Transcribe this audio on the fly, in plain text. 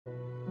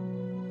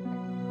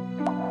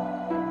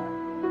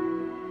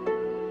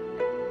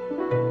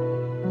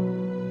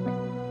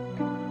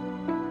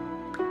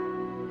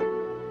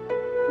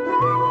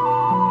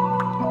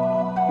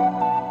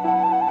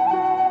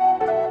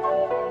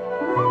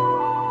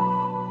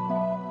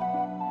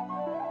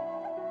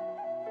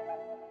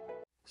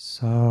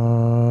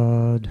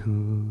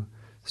Sadhu,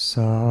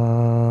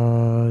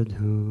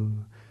 sadhu,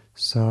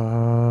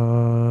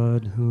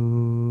 sadhu.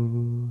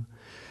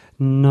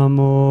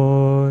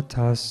 Namo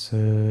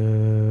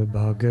tassa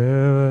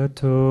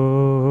bhagavato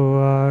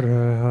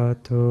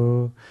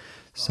arahato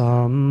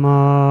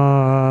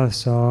samma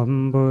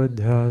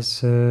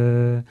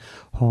sambuddhassa.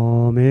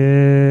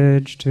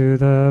 Homage to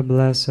the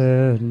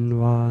Blessed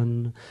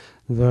One,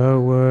 the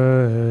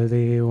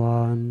Worthy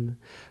One,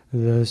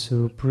 the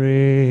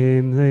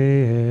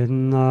Supremely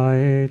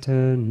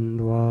Enlightened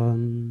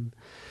One.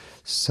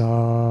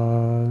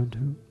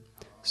 Sadhu,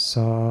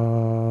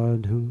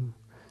 sadhu,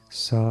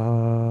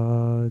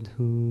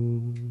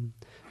 sadhu.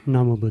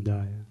 Namo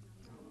Buddhaya.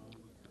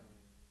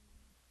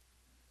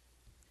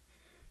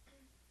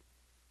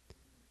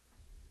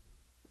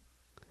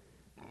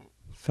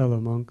 Fellow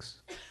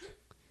monks,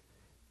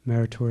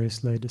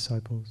 meritorious lay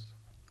disciples,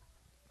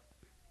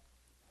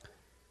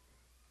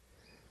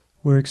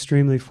 we're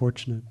extremely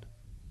fortunate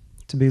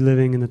to be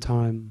living in a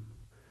time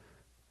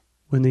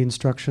when the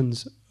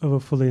instructions of a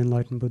fully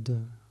enlightened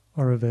Buddha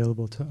are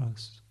available to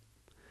us.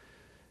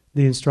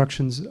 The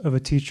instructions of a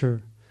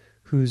teacher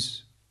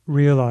who's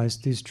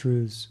realized these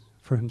truths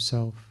for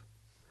himself.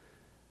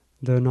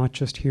 They're not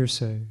just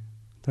hearsay.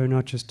 They're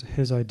not just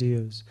his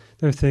ideas.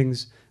 They're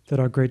things that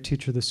our great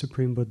teacher, the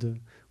Supreme Buddha,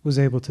 was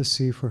able to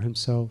see for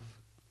himself.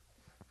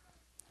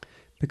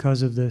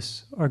 Because of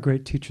this, our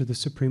great teacher, the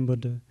Supreme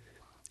Buddha,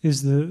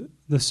 is the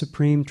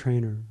supreme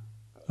trainer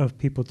of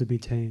people to be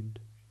tamed.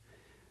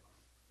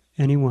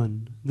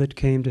 Anyone that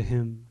came to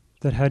him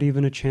that had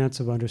even a chance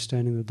of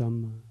understanding the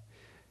Dhamma,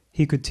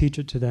 he could teach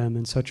it to them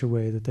in such a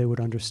way that they would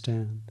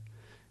understand,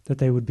 that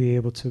they would be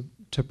able to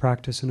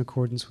practice in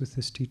accordance with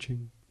this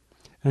teaching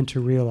and to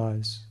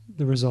realize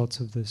the results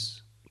of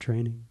this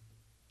training.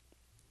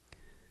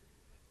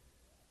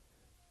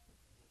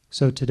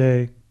 So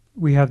today,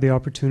 we have the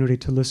opportunity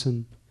to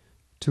listen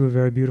to a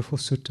very beautiful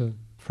sutta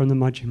from the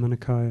Majjhima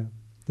Nikaya,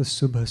 the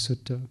Subha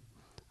Sutta,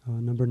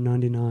 number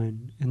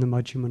 99 in the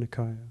Majjhima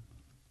Nikaya.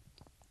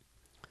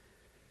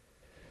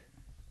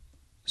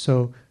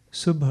 So,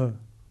 Subha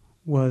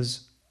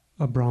was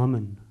a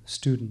Brahmin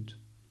student,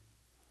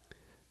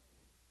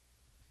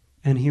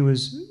 and he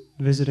was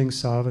visiting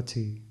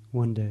Savatthi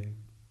one day.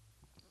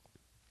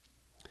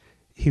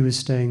 He was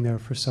staying there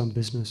for some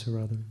business or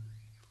other.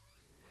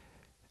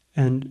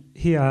 And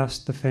he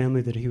asked the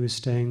family that he was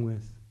staying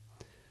with,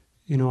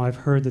 I've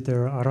heard that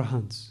there are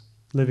arahants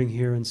living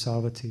here in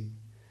Savatthi,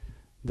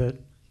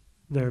 that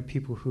there are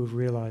people who have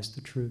realized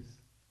the truth.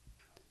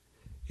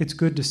 It's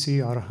good to see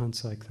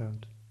arahants like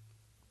that.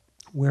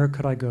 Where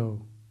could I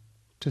go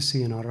to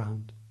see an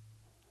arahant?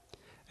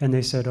 And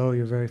they said, oh,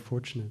 you're very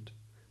fortunate.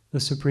 The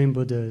Supreme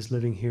Buddha is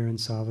living here in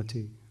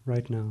Savatthi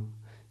right now.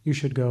 You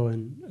should go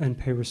and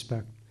pay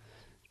respect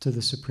to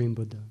the Supreme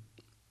Buddha.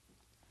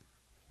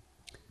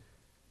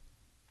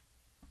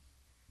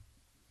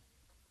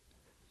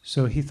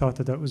 So he thought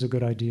that that was a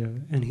good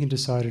idea, and he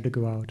decided to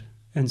go out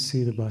and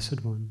see the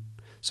Blessed One.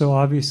 So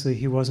obviously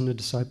he wasn't a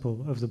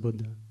disciple of the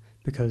Buddha,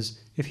 because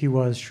if he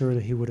was,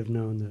 surely he would have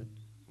known that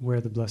where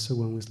the Blessed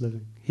One was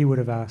living. He would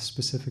have asked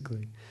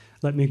specifically,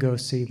 let me go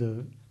see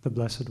the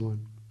Blessed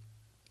One.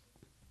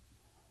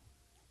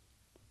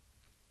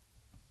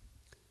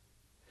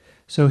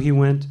 So he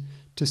went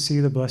to see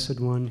the Blessed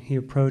One, he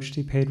approached,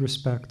 he paid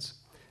respects,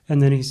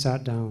 and then he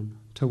sat down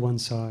to one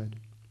side.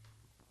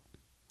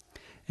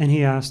 And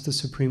he asked the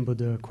Supreme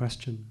Buddha a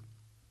question.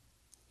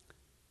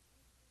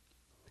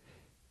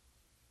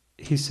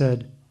 He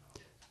said,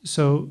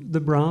 so the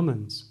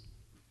Brahmins,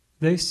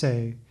 they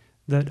say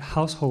that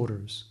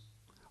householders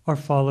are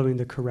following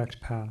the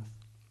correct path,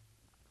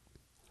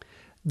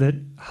 that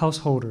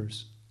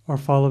householders are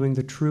following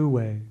the true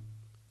way,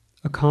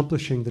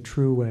 accomplishing the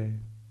true way,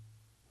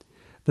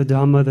 the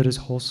Dhamma that is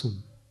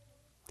wholesome.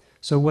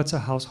 So what's a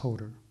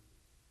householder?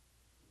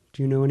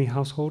 Do you know any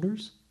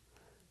householders?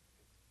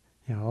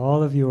 Yeah,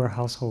 all of you are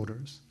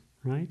householders,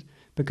 right?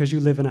 Because you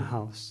live in a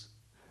house.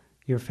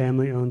 Your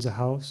family owns a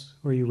house,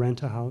 or you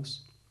rent a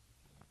house.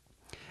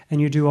 And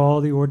you do all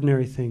the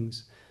ordinary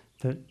things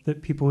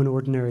that people in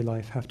ordinary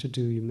life have to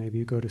do. Maybe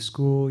you go to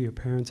school, your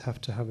parents have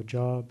to have a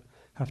job,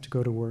 have to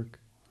go to work.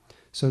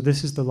 So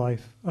this is the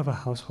life of a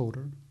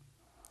householder.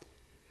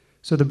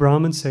 So the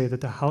Brahmins say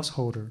that the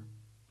householder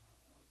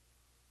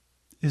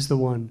is the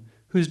one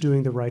who's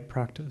doing the right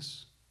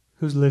practice,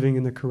 who's living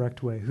in the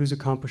correct way, who's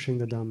accomplishing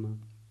the Dhamma.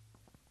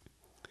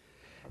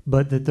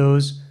 But that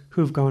those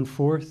who've gone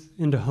forth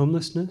into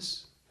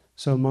homelessness,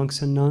 so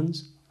monks and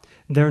nuns,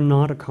 they're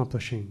not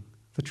accomplishing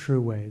the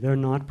true way. They're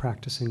not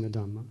practicing the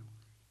Dhamma.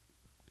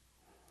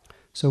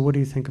 So what do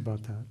you think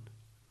about that?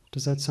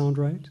 Does that sound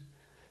right?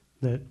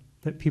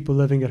 That people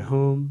living at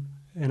home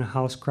in a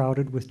house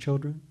crowded with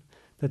children,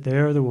 that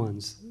they're the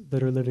ones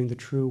that are living the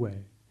true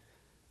way.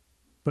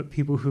 But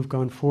people who've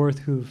gone forth,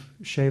 who've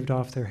shaved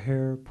off their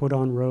hair, put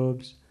on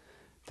robes,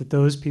 that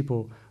those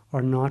people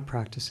are not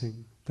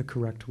practicing the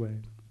correct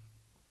way.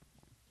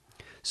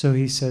 So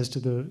he says to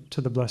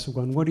the Blessed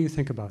One, what do you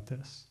think about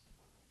this?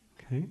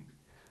 Okay?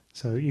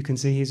 So you can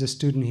see he's a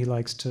student. He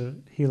likes to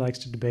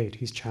debate.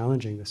 He's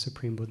challenging the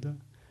Supreme Buddha,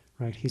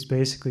 right? He's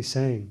basically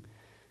saying,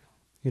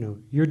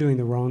 you're doing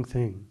the wrong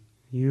thing.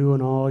 You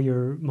and all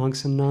your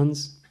monks and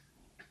nuns,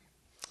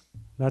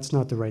 that's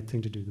not the right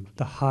thing to do.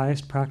 The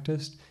highest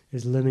practice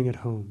is living at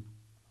home.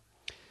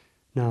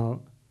 Now,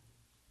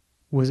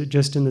 was it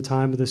just in the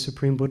time of the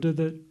Supreme Buddha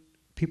that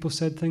people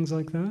said things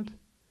like that?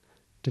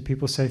 Do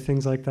people say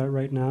things like that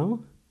right now?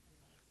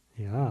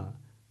 Yeah.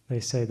 They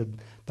say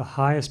the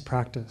highest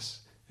practice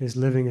is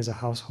living as a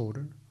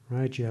householder,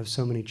 right? You have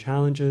so many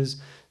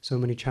challenges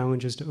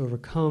to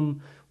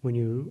overcome. When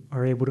you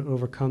are able to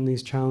overcome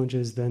these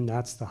challenges, then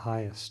that's the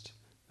highest.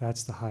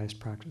 That's the highest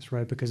practice,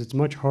 right? Because it's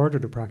much harder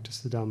to practice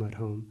the Dhamma at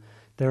home.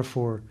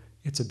 Therefore,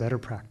 it's a better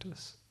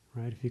practice,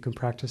 right? If you can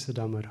practice the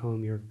Dhamma at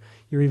home,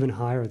 you're even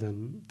higher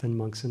than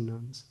monks and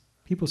nuns.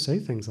 People say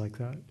things like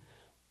that,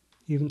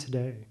 even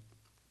today.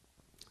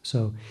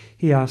 So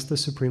he asked the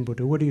Supreme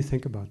Buddha, what do you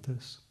think about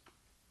this?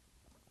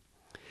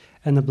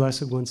 And the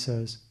Blessed One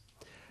says,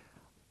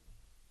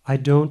 I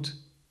don't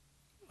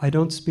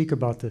speak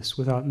about this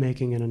without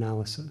making an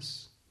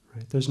analysis.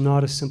 Right? There's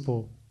not a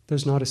simple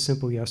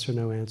yes or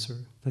no answer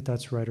that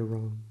that's right or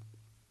wrong.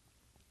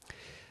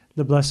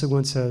 The Blessed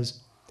One says,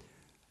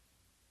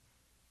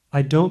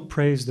 I don't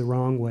praise the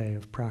wrong way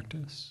of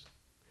practice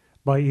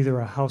by either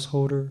a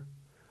householder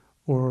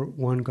or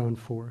one gone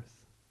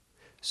forth.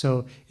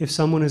 So if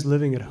someone is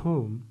living at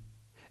home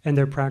and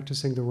they're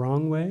practicing the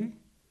wrong way,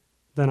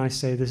 then I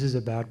say this is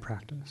a bad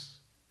practice.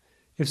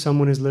 If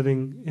someone is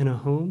living in a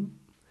home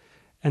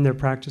and they're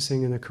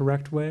practicing in the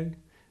correct way,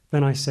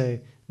 then I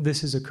say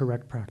this is a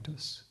correct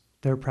practice.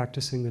 They're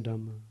practicing the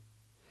Dhamma.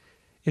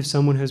 If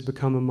someone has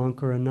become a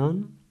monk or a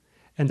nun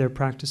and they're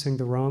practicing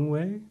the wrong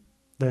way,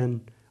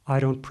 then I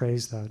don't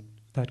praise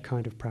that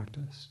kind of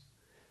practice.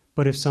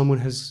 But if someone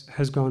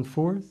has gone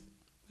forth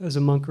as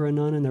a monk or a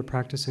nun and they're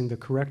practicing the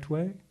correct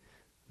way,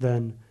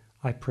 then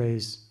I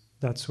praise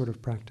that sort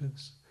of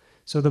practice.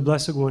 So the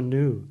Blessed One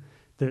knew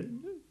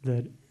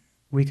that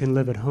we can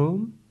live at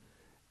home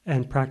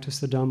and practice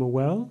the Dhamma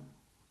well,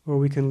 or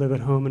we can live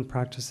at home and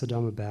practice the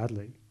Dhamma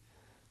badly.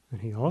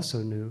 And he also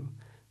knew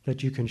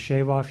that you can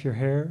shave off your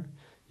hair,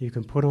 you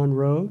can put on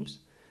robes,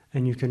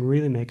 and you can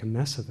really make a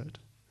mess of it,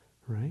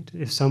 right?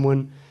 If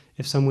someone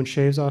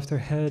shaves off their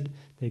head,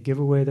 they give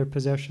away their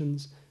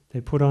possessions,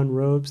 they put on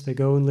robes, they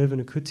go and live in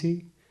a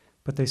kuti,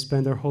 but they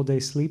spend their whole day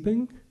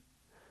sleeping,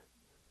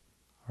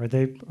 are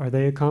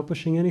they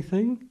accomplishing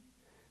anything?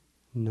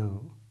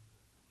 No.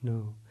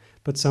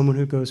 But someone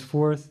who goes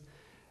forth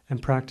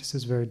and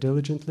practices very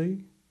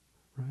diligently,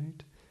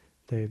 right?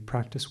 They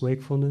practice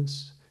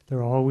wakefulness.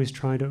 They're always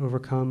trying to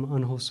overcome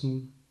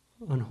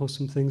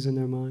unwholesome things in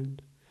their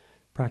mind.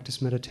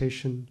 Practice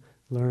meditation,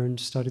 learn,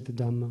 study the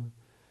Dhamma,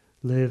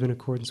 live in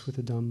accordance with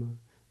the Dhamma.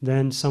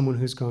 Then someone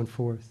who's gone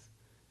forth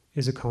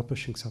is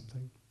accomplishing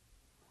something.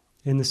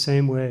 In the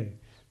same way,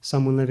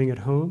 someone living at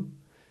home,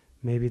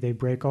 maybe they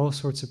break all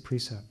sorts of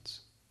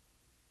precepts.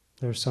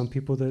 There are some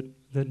people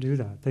that do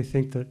that. They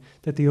think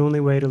that the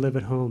only way to live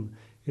at home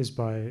is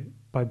by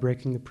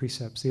breaking the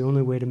precepts. The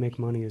only way to make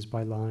money is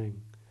by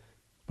lying,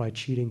 by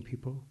cheating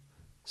people.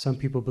 Some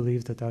people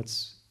believe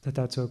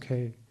that's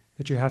okay,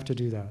 that you have to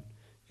do that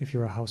if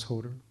you're a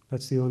householder.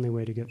 That's the only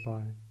way to get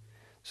by.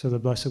 So the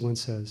Blessed One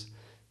says,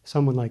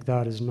 someone like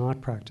that is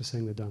not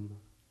practicing the Dhamma.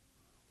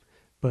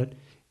 But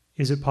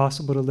is it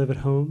possible to live at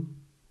home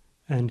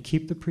and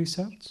keep the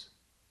precepts?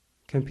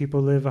 Can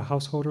people live a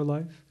householder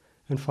life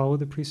and follow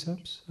the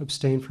precepts?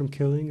 Abstain from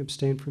killing,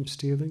 abstain from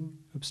stealing,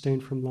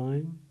 abstain from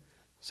lying,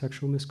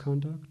 sexual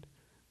misconduct?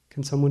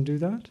 Can someone do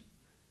that?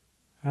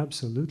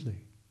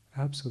 Absolutely.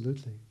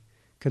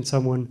 Can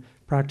someone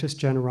practice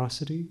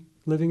generosity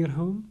living at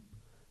home?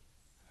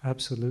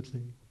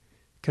 Absolutely.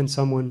 Can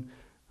someone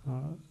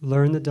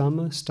learn the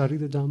Dhamma, study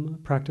the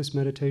Dhamma, practice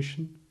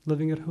meditation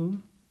living at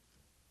home?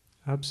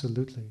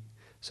 Absolutely.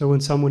 So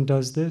when someone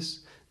does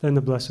this, then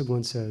the Blessed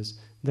One says,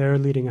 they're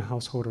leading a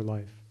householder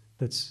life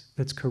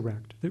that's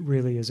correct, that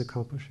really is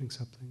accomplishing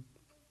something.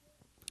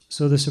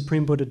 So the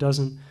Supreme Buddha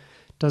doesn't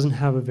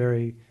have a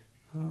very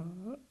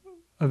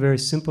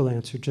simple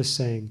answer, just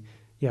saying,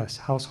 yes,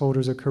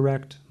 householders are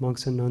correct,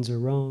 monks and nuns are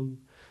wrong,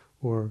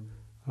 or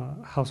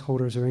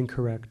householders are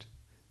incorrect,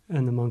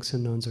 and the monks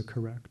and nuns are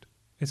correct.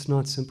 It's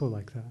not simple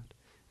like that.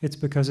 It's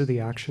because of the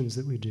actions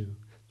that we do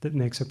that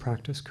makes a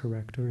practice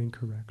correct or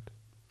incorrect.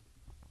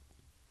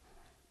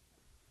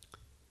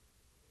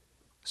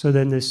 So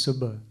then this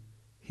Subha,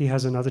 he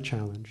has another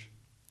challenge.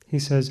 He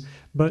says,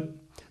 but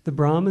the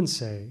Brahmins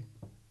say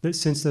that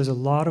since there's a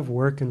lot of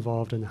work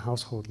involved in the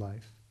household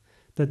life,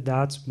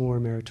 that's more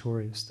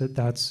meritorious,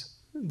 that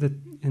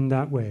in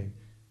that way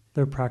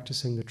they're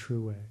practicing the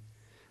true way.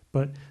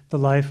 But the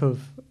life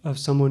of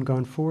someone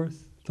gone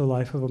forth, the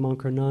life of a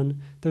monk or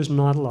nun, there's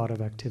not a lot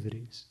of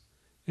activities.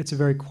 It's a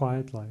very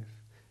quiet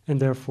life, and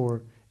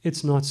therefore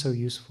it's not so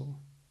useful.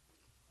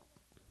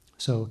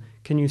 So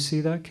can you see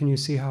that? Can you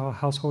see how a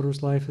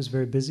householder's life is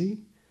very busy?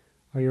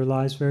 Are your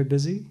lives very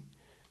busy?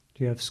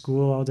 Do you have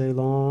school all day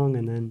long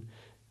and then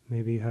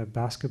Maybe you have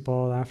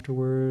basketball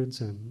afterwards,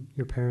 and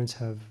your parents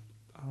have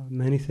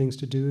many things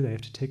to do. They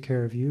have to take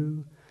care of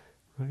you,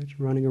 right?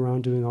 Running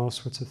around doing all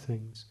sorts of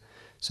things.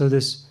 So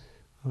this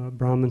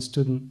Brahmin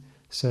student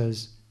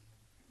says,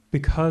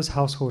 because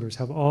householders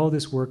have all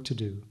this work to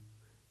do,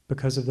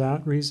 because of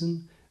that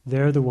reason,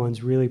 they're the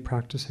ones really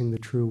practicing the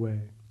true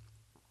way.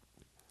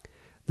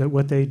 That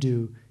what they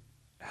do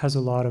has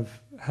a lot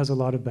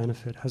of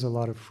benefit, has a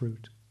lot of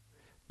fruit.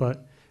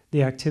 But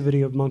the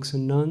activity of monks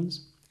and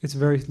nuns, it's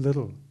very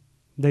little.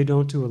 They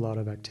don't do a lot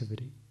of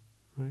activity,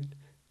 right?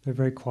 They're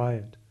very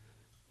quiet,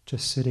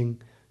 just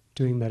sitting,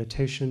 doing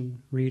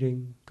meditation,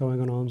 reading, going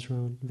on alms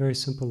round, very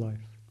simple life.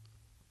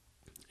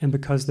 And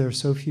because there are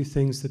so few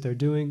things that they're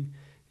doing,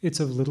 it's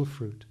of little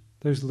fruit.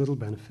 There's little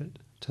benefit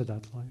to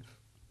that life.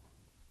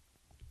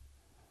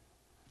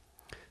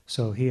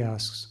 So he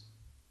asks,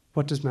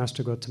 what does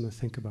Master Gotama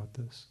think about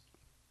this?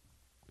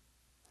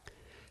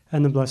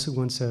 And the Blessed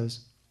One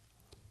says,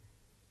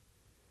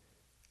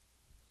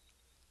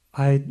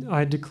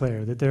 I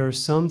declare that there are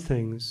some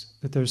things,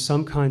 that there's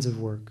some kinds of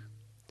work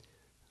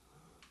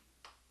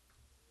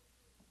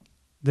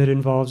that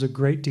involves a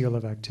great deal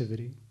of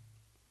activity,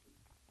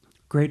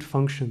 great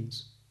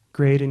functions,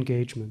 great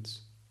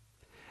engagements.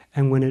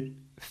 And when it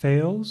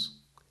fails,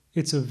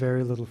 it's of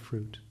very little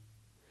fruit.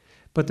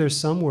 But there's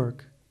some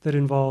work that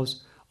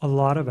involves a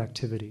lot of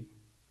activity.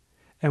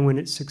 And when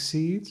it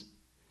succeeds,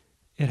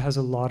 it has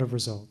a lot of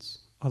results,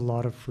 a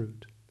lot of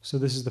fruit. So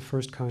this is the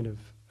first kind of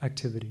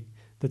activity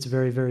that's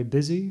very, very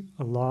busy,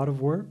 a lot of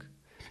work.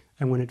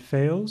 And when it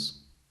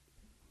fails,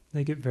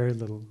 they get very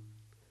little.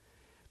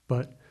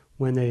 But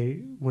when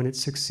it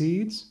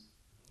succeeds,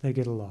 they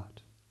get a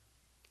lot.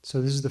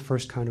 So this is the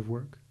first kind of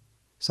work,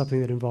 something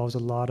that involves a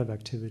lot of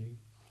activity.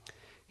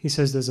 He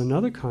says there's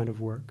another kind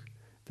of work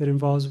that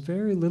involves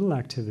very little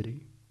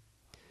activity.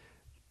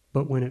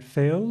 But when it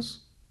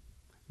fails,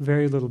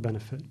 very little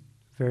benefit,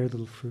 very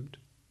little fruit.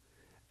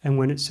 And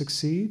when it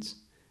succeeds,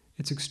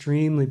 it's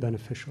extremely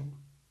beneficial,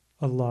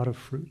 a lot of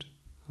fruit,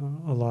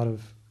 a lot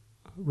of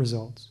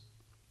results.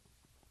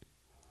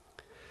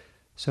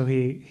 So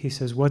he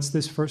says, what's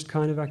this first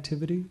kind of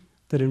activity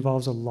that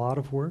involves a lot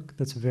of work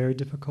that's very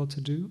difficult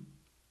to do?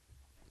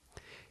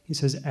 He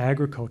says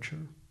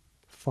agriculture,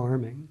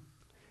 farming,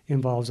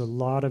 involves a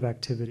lot of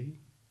activity.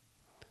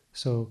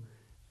 So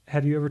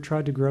have you ever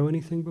tried to grow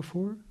anything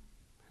before?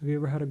 Have you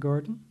ever had a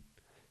garden?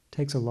 It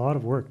takes a lot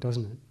of work,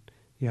 doesn't it?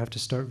 You have to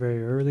start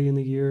very early in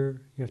the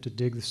year. You have to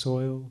dig the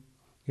soil.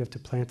 You have to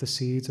plant the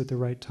seeds at the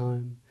right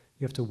time.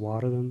 You have to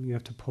water them. You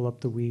have to pull up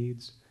the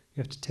weeds.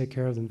 You have to take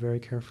care of them very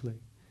carefully.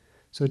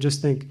 So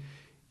just think,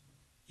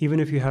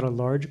 even if you had a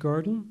large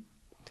garden,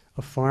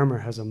 a farmer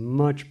has a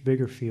much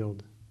bigger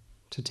field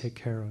to take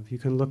care of. You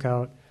can look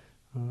out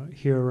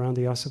here around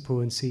the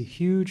Asapu and see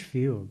huge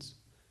fields.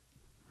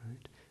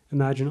 Right?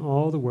 Imagine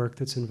all the work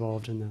that's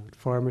involved in that.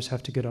 Farmers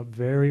have to get up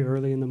very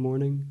early in the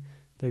morning.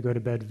 They go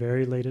to bed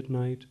very late at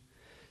night.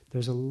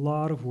 There's a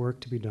lot of work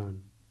to be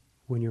done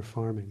when you're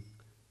farming.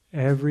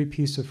 Every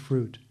piece of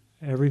fruit,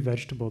 every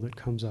vegetable that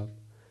comes up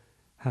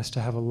has to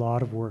have a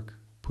lot of work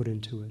put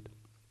into it.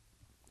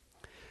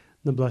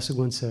 The Blessed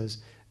One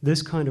says,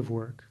 this kind of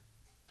work,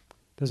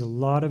 there's a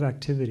lot of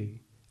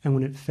activity, and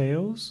when it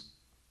fails,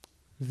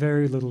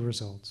 very little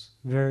results,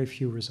 very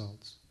few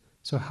results.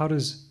 So how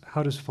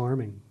does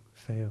farming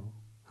fail?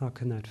 How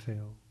can that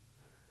fail?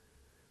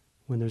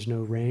 When there's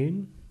no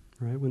rain,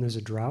 right? When there's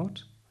a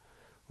drought,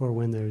 or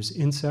when there's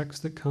insects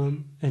that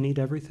come and eat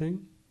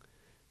everything.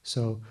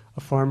 So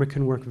a farmer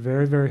can work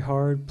very, very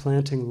hard,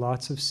 planting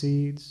lots of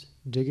seeds,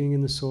 digging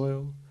in the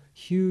soil,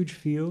 huge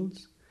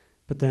fields,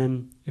 but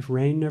then if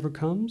rain never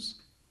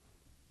comes,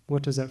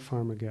 what does that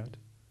farmer get?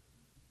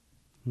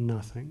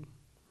 Nothing,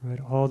 right?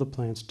 All the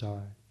plants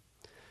die.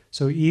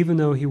 So even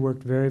though he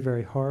worked very,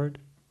 very hard,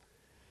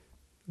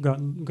 got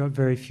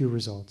very few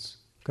results,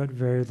 got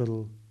very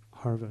little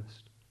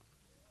harvest.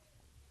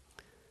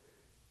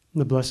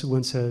 The Blessed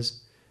One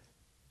says,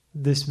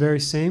 this very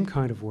same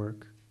kind of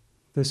work,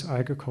 this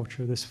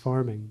agriculture, this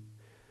farming,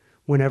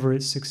 whenever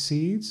it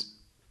succeeds,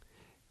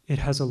 it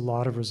has a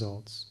lot of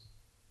results.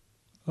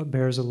 It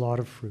bears a lot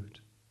of fruit.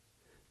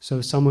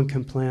 So someone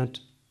can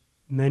plant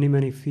many,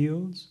 many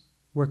fields,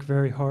 work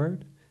very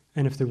hard,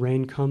 and if the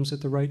rain comes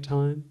at the right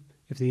time,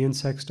 if the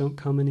insects don't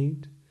come and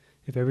eat,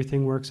 if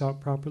everything works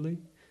out properly,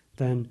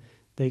 then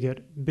they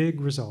get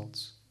big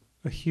results,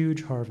 a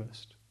huge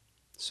harvest.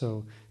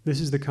 So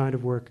this is the kind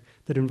of work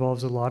that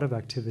involves a lot of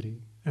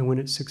activity, and when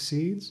it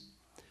succeeds,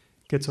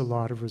 it gets a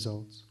lot of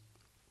results.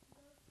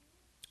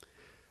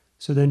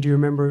 So then do you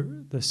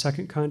remember the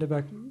second kind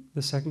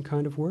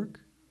of work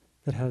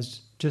that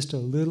has just a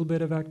little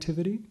bit of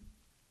activity?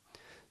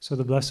 So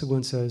the Blessed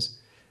One says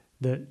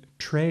that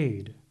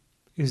trade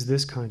is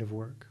this kind of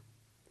work.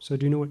 So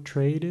do you know what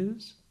trade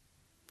is?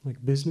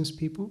 Like business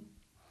people?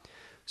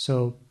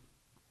 So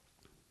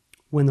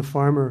when the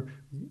farmer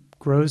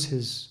grows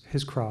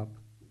his crop,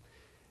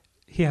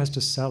 he has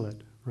to sell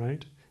it,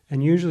 right?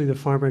 And usually the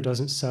farmer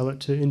doesn't sell it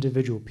to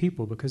individual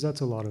people because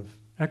that's a lot of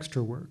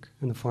extra work,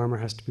 and the farmer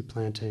has to be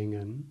planting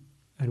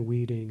and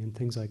weeding and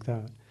things like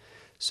that.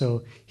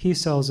 So he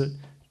sells it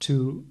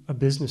to a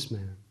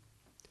businessman,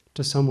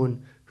 to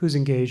someone who's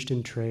engaged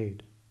in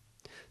trade.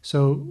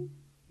 So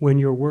when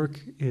your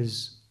work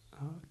is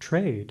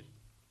trade,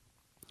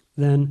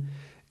 then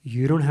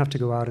you don't have to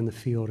go out in the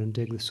field and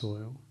dig the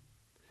soil.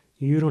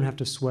 You don't have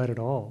to sweat at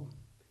all.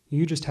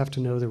 You just have to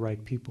know the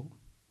right people,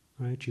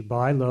 right? You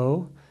buy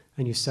low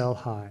and you sell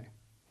high.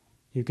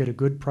 You get a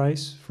good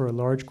price for a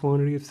large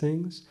quantity of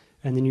things,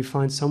 and then you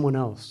find someone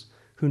else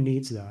who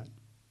needs that,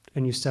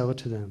 and you sell it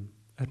to them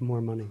at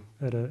more money,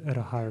 at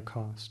a higher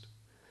cost.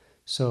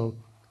 So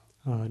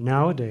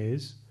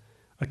nowadays,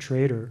 a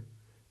trader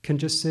can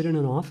just sit in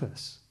an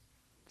office.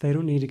 They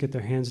don't need to get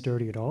their hands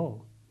dirty at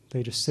all.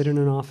 They just sit in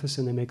an office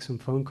and they make some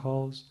phone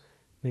calls,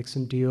 make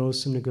some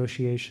deals, some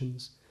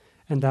negotiations,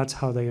 and that's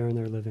how they earn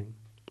their living.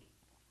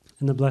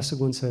 And the Blessed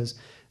One says,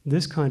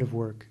 this kind of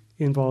work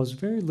involves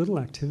very little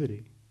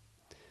activity.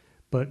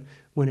 But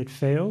when it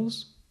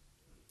fails,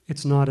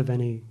 it's not of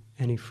any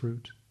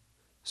fruit.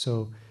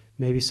 So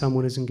maybe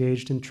someone is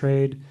engaged in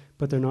trade,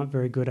 but they're not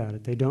very good at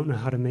it. They don't know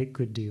how to make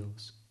good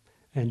deals.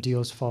 And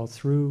deals fall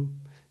through.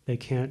 They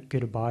can't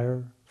get a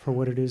buyer for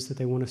what it is that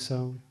they want to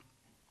sell.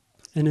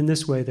 And in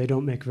this way, they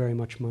don't make very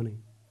much money.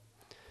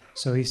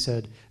 So he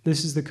said,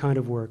 this is the kind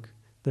of work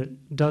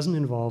that doesn't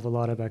involve a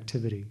lot of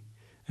activity.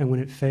 And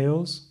when it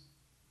fails,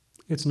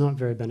 it's not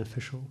very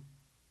beneficial.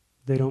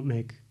 They don't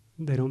make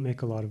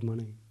a lot of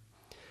money.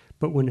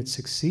 But when it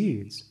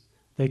succeeds,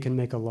 they can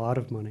make a lot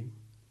of money.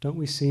 Don't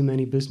we see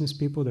many business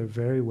people? They're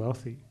very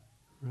wealthy,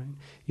 right?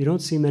 You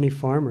don't see many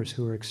farmers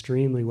who are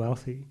extremely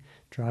wealthy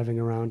driving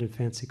around in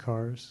fancy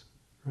cars,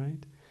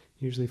 right?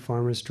 Usually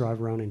farmers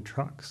drive around in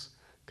trucks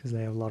because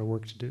they have a lot of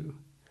work to do.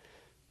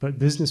 But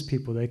business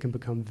people, they can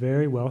become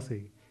very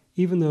wealthy,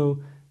 even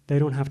though they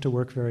don't have to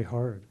work very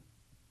hard.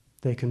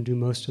 They can do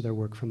most of their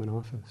work from an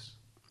office.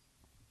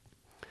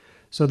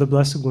 So the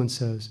Blessed One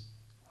says,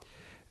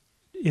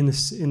 in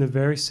the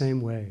very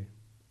same way,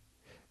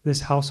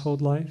 this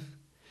household life,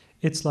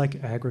 it's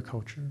like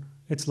agriculture.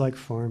 It's like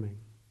farming.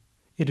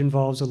 It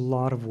involves a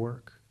lot of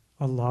work,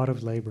 a lot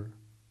of labor.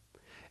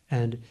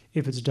 And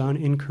if it's done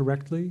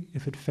incorrectly,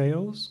 if it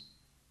fails,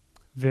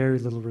 very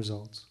little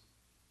results,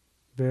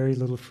 very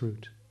little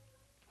fruit.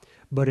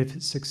 But if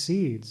it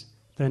succeeds,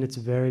 then it's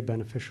very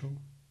beneficial.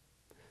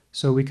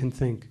 So we can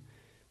think,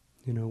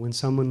 when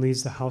someone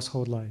leads the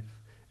household life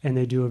and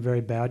they do a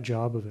very bad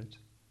job of it,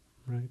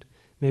 right?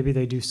 Maybe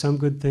they do some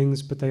good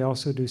things, but they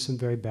also do some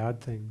very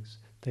bad things.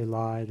 They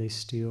lie, they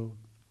steal.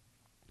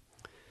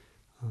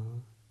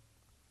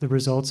 The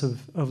results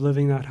of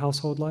living that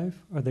household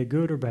life, are they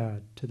good or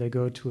bad? Do they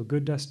go to a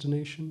good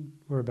destination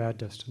or a bad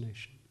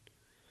destination?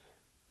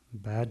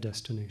 Bad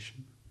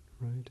destination,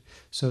 right?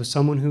 So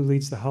someone who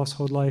leads the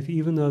household life,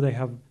 even though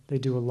they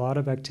do a lot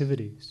of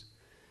activities,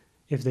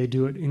 if they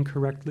do it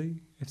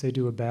incorrectly, if they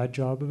do a bad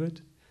job of it,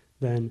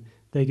 then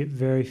they get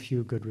very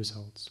few good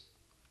results.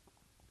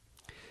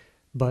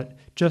 But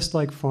just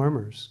like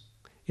farmers,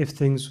 if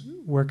things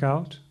work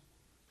out,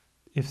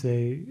 if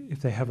they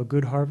have a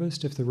good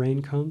harvest, if the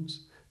rain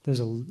comes, there's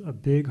a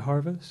big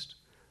harvest,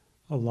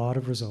 a lot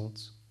of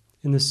results.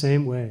 In the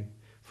same way,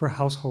 for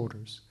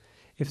householders,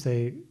 if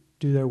they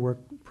do their work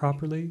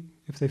properly,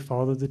 if they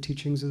follow the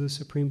teachings of the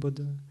Supreme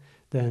Buddha,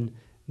 then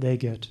they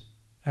get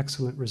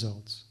excellent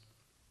results.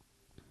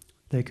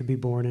 They could be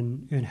born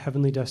in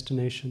heavenly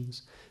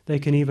destinations. They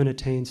can even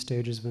attain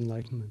stages of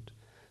enlightenment,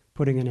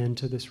 putting an end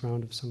to this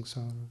round of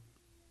samsara.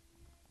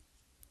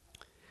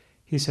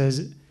 He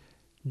says,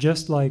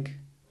 just like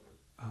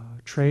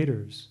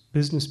traders,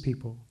 business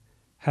people,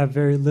 have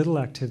very little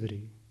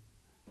activity,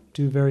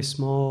 do very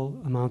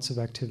small amounts of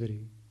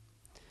activity.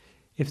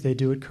 If they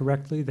do it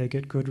correctly, they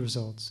get good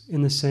results.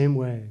 In the same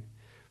way,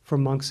 for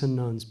monks and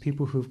nuns,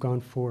 people who've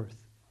gone forth,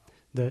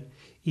 that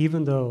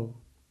even though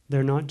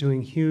they're not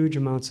doing huge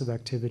amounts of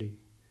activity,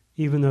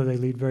 even though they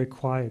lead very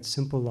quiet,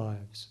 simple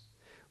lives,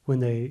 when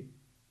they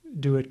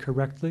do it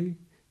correctly,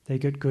 they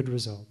get good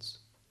results.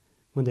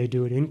 When they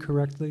do it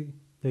incorrectly,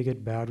 they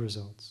get bad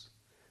results.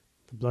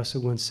 The Blessed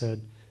One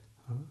said,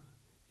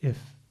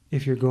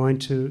 if you're going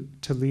to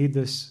lead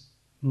this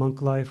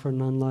monk life or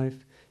nun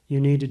life, you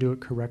need to do it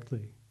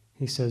correctly.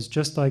 He says,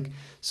 just like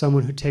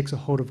someone who takes a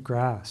hold of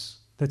grass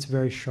that's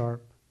very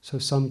sharp, so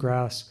some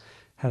grass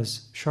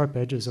has sharp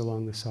edges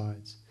along the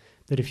sides,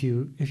 that if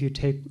you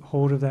take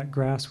hold of that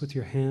grass with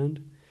your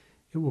hand,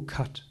 it'll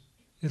cut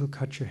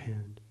your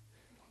hand.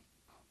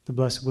 The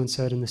Blessed One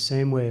said, in the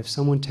same way, if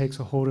someone takes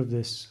a hold of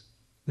this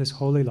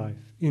holy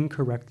life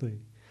incorrectly,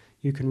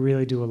 you can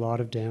really do a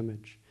lot of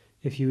damage.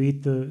 If you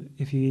eat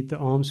the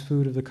alms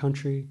food of the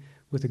country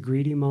with a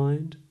greedy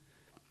mind,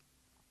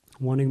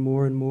 wanting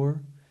more and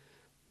more,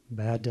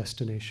 bad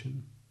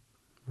destination,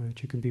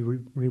 right? You can be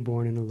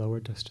reborn in a lower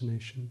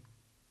destination.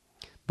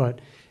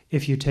 But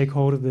if you take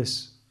hold of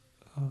this,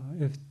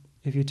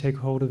 if you take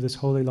hold of this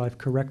holy life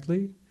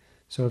correctly,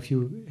 so if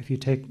you're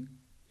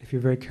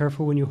very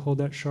careful when you hold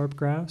that sharp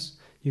grass,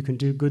 you can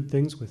do good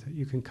things with it.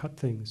 You can cut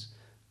things.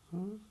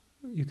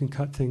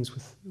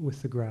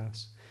 With the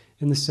grass.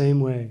 In the same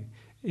way,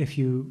 if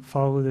you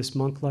follow this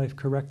monk life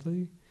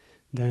correctly,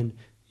 then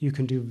you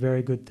can do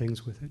very good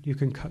things with it. You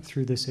can cut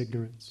through this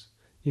ignorance.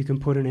 You can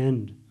put an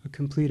end, a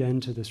complete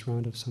end to this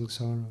round of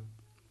samsara.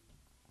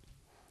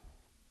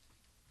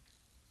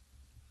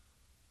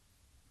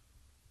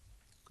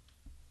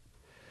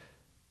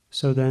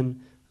 So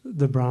then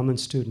the Brahmin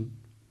student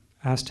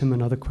asked him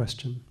another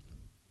question.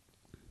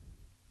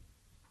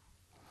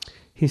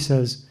 He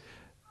says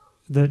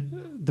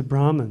that the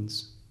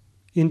Brahmins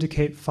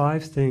indicate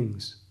 5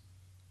 things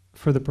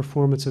for the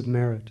performance of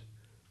merit,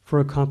 for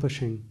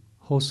accomplishing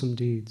wholesome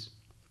deeds.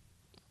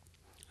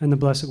 And the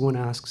Blessed One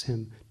asks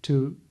him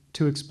to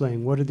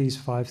explain what are these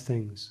 5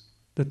 things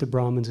that the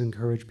Brahmins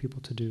encourage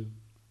people to do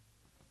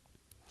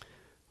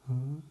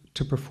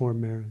to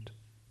perform merit.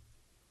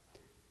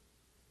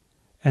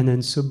 And then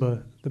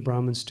Subha, the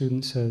Brahmin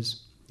student,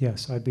 says,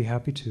 yes, I'd be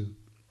happy to.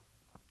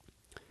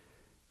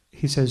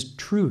 He says,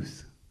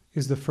 truth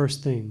is the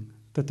first thing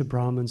that the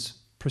Brahmins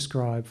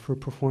prescribe for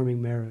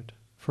performing merit,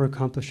 for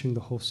accomplishing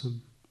the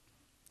wholesome.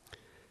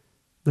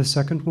 The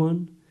second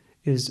one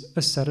is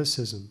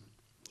asceticism.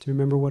 Do you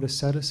remember what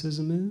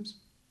asceticism is?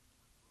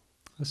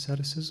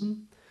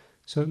 Asceticism?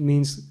 So it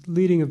means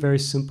leading a very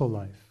simple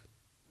life,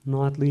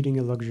 not leading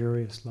a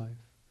luxurious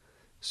life.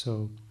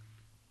 So,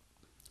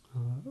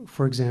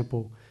 for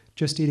example,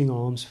 just eating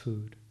alms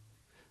food,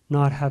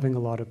 not having a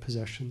lot of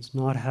possessions,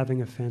 not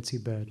having a fancy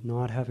bed,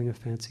 not having a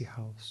fancy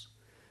house,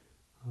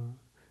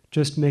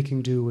 just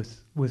making do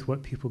with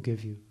what people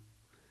give you.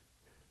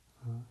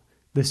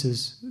 This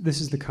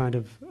is the kind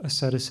of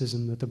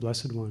asceticism that the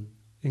Blessed One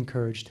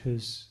encouraged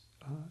his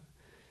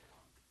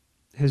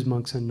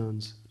monks and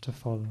nuns to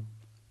follow.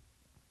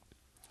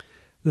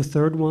 The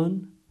third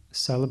one,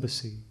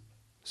 celibacy,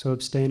 so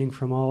abstaining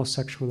from all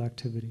sexual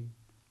activity,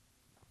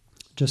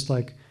 just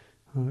like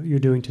you're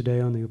doing today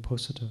on the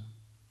Uposatha.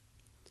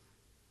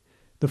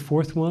 The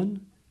fourth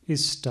one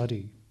is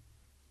study.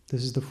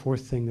 This is the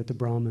fourth thing that the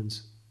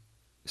Brahmins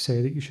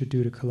say that you should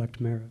do to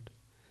collect merit.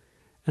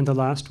 And the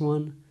last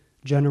one,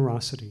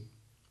 generosity.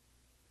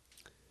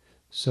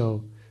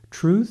 So,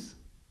 truth,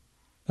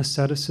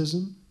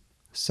 asceticism,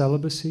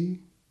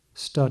 celibacy,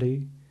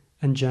 study,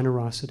 and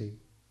generosity.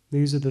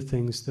 These are the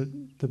things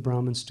that the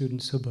Brahmin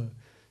student Subha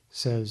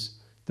says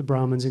the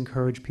Brahmins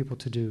encourage people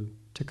to do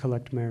to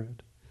collect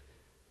merit.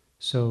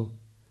 So,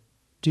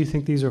 do you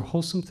think these are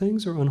wholesome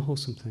things or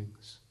unwholesome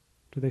things?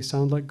 Do they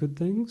sound like good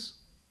things?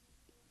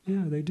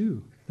 Yeah, they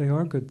do. They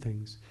are good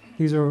things.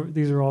 These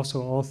are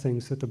also all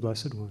things that the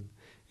Blessed One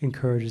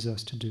encourages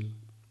us to do.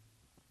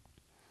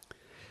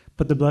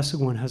 But the Blessed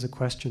One has a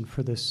question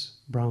for this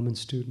Brahmin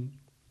student.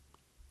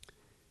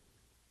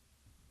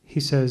 He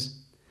says,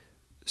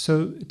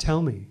 so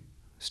tell me,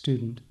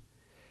 student,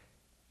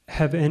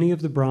 have any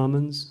of the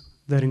Brahmins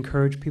that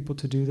encourage people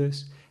to do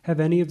this, have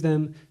any of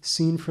them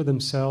seen for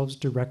themselves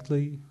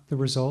directly the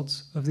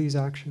results of these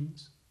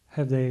actions?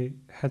 Have they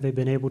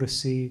been able to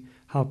see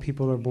how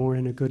people are born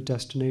in a good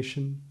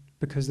destination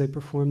because they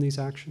perform these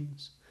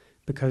actions,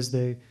 because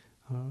they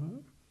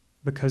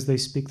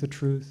speak the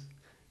truth,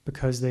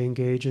 because they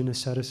engage in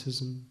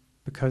asceticism,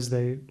 because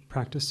they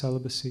practice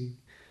celibacy,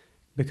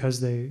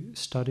 because they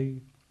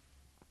study,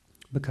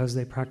 because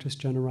they practice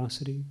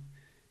generosity?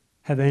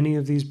 Have any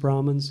of these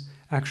Brahmins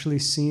actually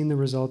seen the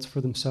results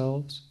for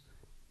themselves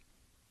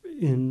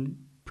in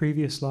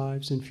previous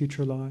lives, in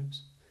future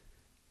lives?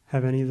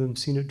 Have any of them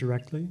seen it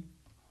directly?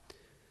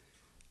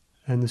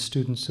 And the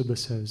student Subha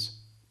says,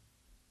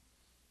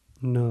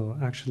 no,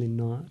 actually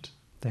not.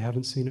 They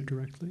haven't seen it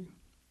directly.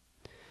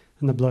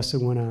 And the Blessed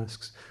One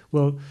asks,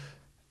 well,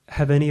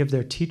 have any of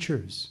their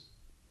teachers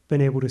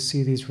been able to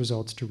see these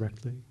results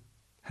directly?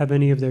 Have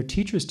any of their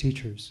teachers'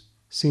 teachers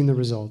seen the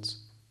results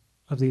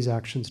of these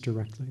actions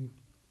directly?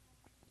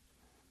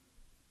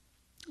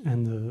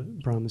 And the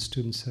Brahmin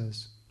student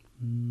says,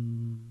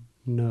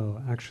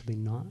 no, actually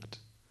not.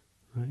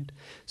 Right?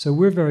 So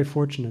we're very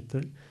fortunate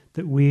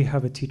that we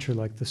have a teacher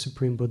like the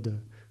Supreme Buddha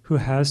who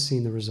has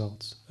seen the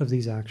results of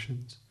these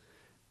actions.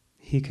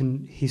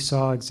 He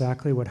saw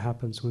exactly what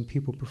happens when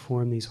people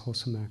perform these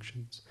wholesome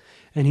actions.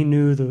 And he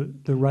knew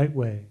the right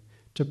way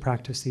to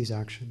practice these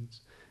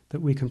actions,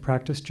 that we can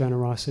practice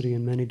generosity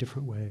in many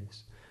different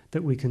ways,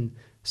 that we can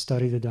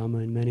study the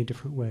Dhamma in many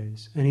different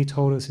ways. And he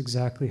told us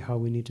exactly how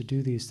we need to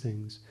do these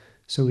things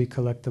so we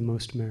collect the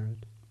most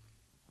merit.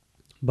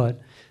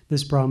 But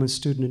this Brahmin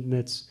student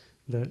admits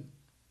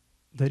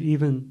that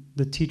even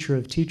the teacher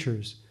of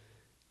teachers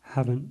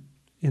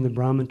in the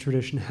Brahmin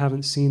tradition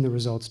haven't seen the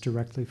results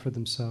directly for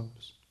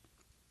themselves.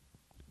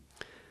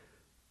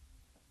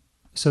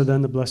 So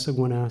then the Blessed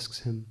One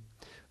asks him,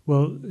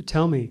 well,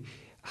 tell me,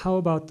 how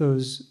about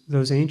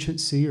those ancient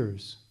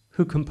seers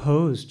who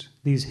composed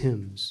these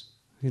hymns,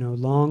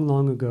 long,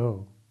 long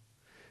ago?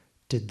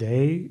 Did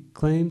they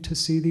claim to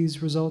see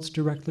these results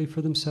directly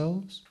for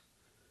themselves?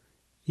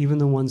 Even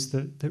the ones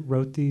that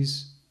wrote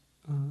these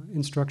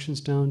instructions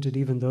down, did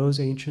even those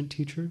ancient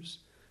teachers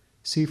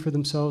see for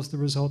themselves the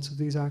results of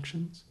these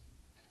actions?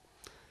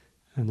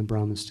 And the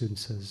Brahmin student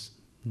says,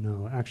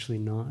 no, actually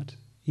not.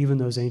 Even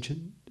those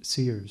ancient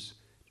seers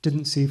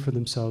didn't see for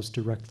themselves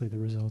directly the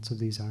results of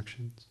these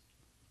actions.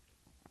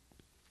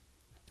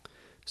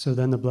 So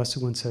then the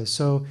Blessed One says,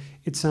 so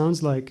it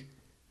sounds like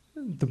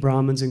the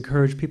Brahmins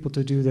encourage people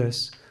to do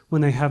this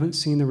when they haven't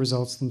seen the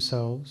results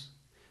themselves.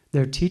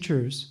 Their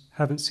teachers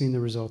haven't seen the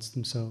results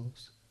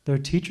themselves. Their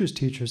teachers'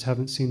 teachers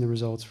haven't seen the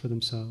results for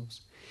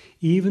themselves.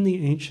 Even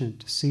the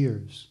ancient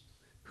seers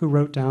who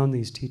wrote down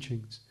these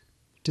teachings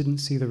didn't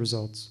see the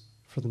results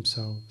for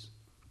themselves.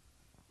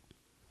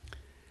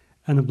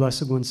 And the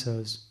Blessed One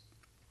says,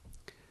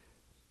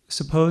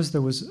 suppose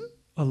there was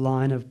a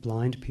line of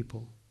blind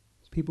people,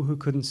 people who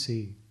couldn't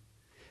see,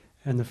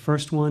 and the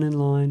first one in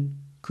line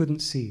couldn't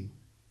see.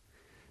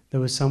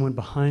 There was someone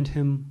behind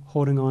him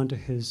holding on to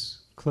his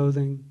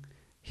clothing.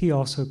 He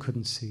also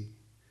couldn't see.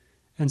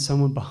 And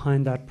someone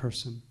behind that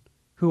person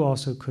who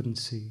also couldn't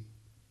see.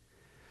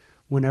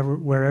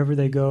 Wherever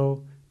they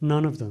go,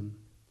 none of them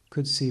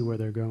could see where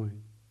they're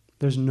going.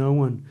 There's no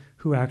one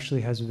who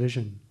actually has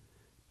vision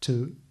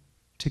to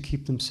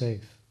keep them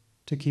safe,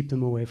 to keep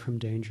them away from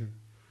danger,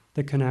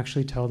 that can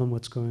actually tell them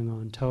what's going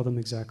on, tell them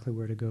exactly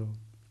where to go.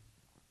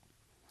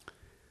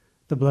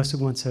 The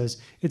Blessed One says,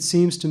 it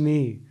seems to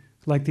me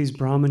like these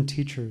Brahmin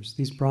teachers,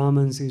 these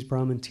Brahmins, these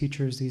Brahmin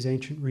teachers, these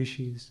ancient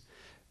rishis,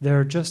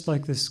 they're just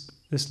like this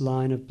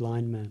line of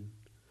blind men.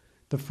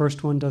 The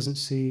first one doesn't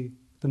see,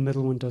 the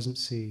middle one doesn't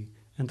see,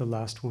 and the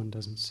last one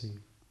doesn't see.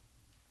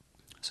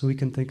 So we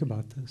can think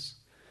about this.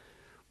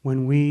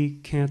 When we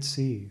can't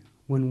see,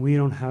 when we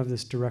don't have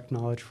this direct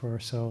knowledge for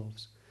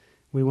ourselves,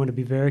 we want to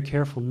be very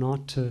careful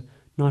not to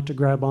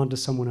grab onto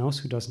someone else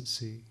who doesn't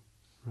see,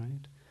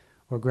 right?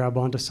 Or grab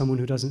onto someone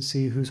who doesn't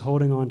see who's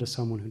holding on to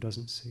someone who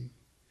doesn't see.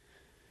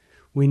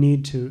 We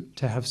need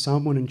to have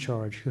someone in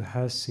charge who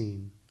has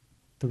seen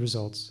the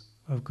results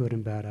of good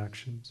and bad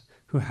actions,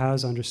 who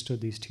has understood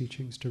these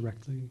teachings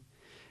directly.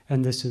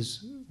 And this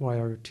is why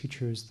our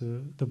teacher is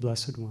the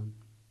Blessed One,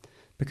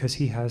 because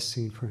he has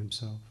seen for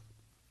himself.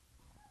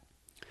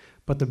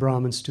 But the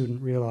Brahmin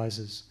student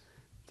realizes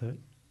that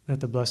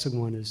the Blessed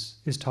One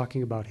is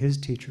talking about his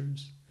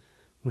teachers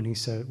when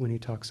he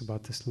talks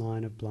about this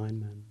line of blind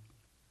men.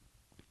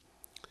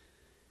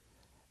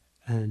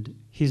 And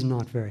he's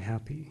not very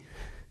happy.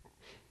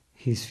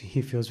 He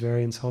feels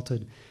very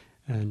insulted,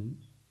 and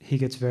he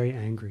gets very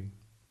angry.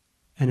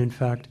 And in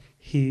fact,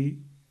 he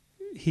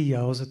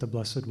yells at the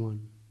Blessed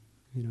One.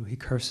 You know, he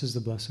curses the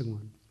Blessed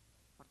One.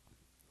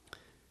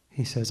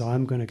 He says,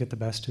 I'm going to get the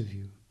best of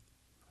you.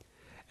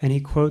 And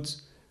he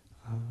quotes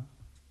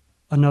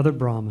another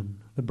Brahmin,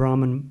 the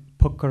Brahmin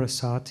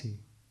Pukkarasati.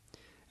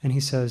 And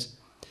he says,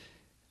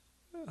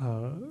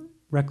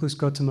 Recluse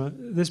Gautama,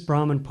 this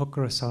Brahmin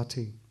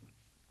Pukkarasati,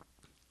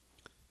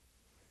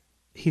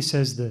 he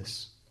says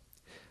this,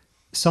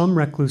 some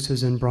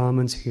recluses and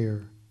Brahmins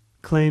here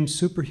claim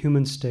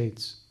superhuman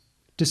states,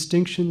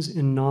 distinctions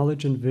in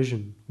knowledge and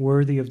vision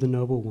worthy of the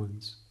noble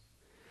ones.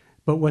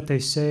 But what they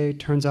say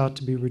turns out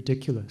to be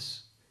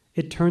ridiculous.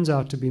 It turns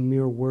out to be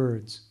mere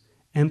words,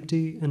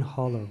 empty and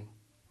hollow.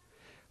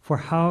 For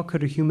how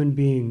could a human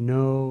being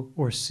know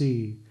or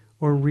see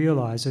or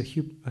realize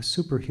a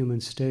superhuman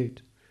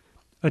state,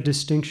 a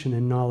distinction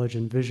in knowledge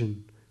and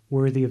vision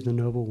worthy of the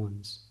noble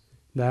ones?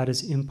 That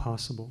is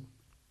impossible.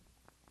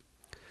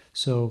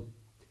 So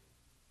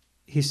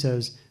he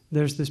says,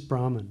 there's this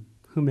Brahmin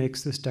who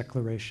makes this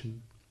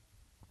declaration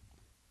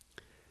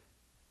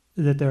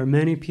that there are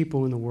many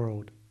people in the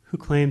world who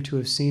claim to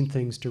have seen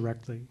things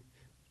directly,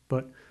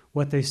 but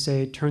what they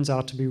say turns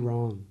out to be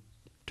wrong,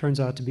 turns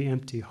out to be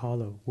empty,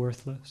 hollow,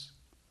 worthless.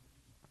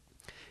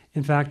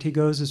 In fact, he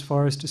goes as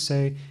far as to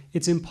say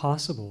it's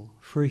impossible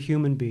for a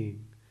human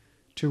being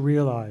to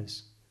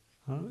realize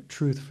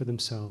truth for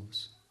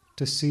themselves,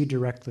 to see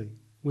directly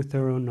with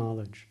their own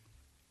knowledge,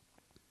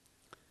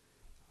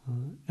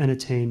 and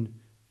attain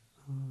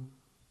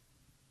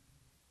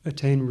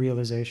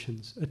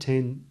realizations,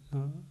 attain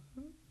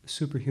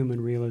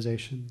superhuman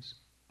realizations.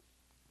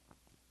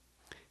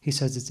 He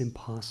says it's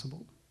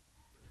impossible.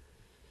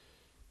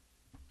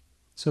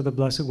 So the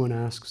Blessed One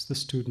asks the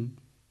student,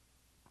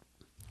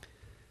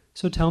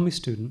 so tell me,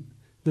 student,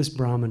 this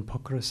Brahmin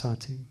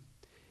Pukkarasati,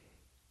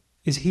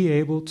 is he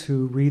able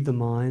to read the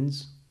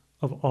minds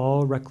of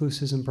all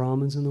recluses and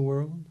Brahmins in the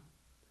world?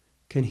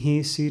 Can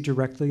he see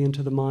directly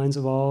into the minds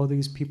of all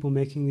these people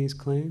making these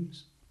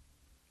claims?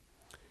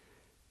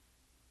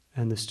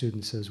 And the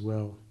student says,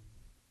 well,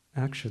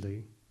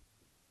 actually,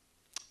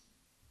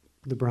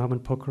 the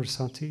Brahmin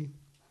Pukkarasati,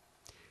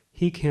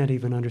 he can't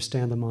even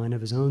understand the mind of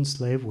his own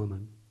slave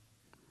woman,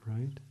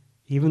 right?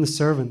 Even the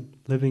servant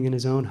living in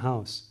his own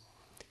house,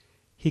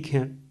 he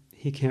can't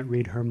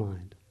read her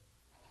mind,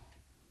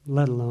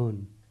 let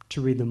alone to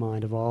read the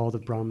mind of all the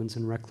Brahmins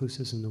and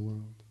recluses in the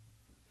world.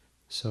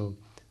 So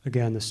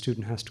again, the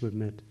student has to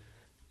admit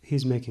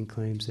he's making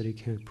claims that he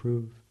can't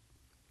prove.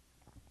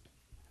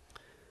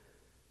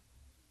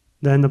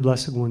 Then the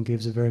Blessed One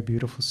gives a very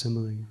beautiful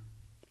simile.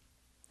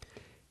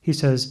 He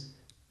says,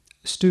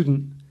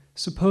 student,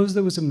 suppose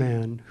there was a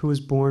man who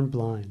was born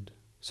blind,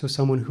 so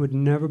someone who had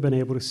never been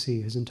able to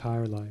see his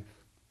entire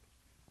life.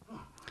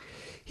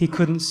 He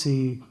couldn't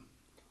see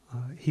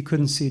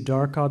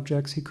dark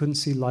objects, he couldn't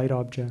see light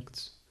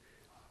objects.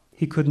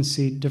 He couldn't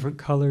see different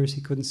colors.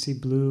 He couldn't see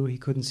blue. He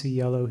couldn't see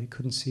yellow. He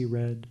couldn't see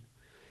red.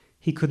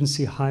 He couldn't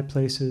see high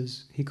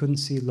places. He couldn't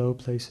see low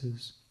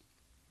places.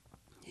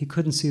 He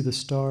couldn't see the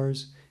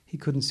stars. He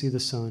couldn't see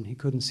the sun. He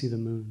couldn't see the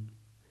moon.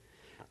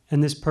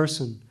 And this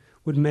person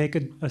would make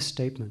a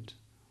statement,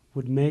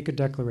 would make a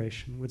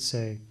declaration, would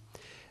say,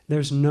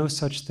 there's no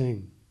such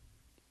thing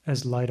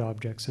as light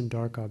objects and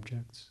dark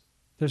objects.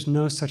 There's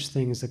no such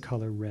thing as the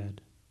color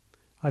red.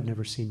 I've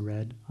never seen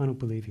red. I don't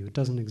believe you. It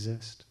doesn't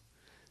exist.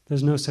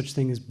 There's no such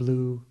thing as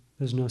blue.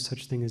 There's no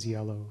such thing as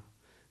yellow.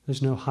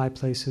 There's no high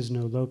places,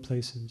 no low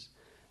places.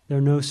 There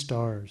are no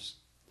stars.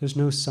 There's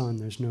no sun.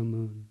 There's no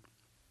moon.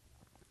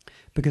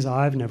 Because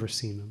I've never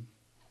seen them.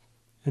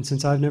 And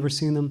since I've never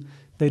seen them,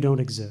 they don't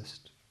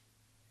exist.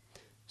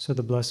 So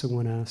the Blessed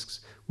One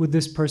asks, would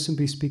this person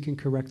be speaking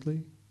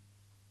correctly?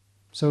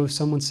 So if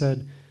someone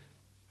said,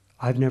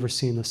 I've never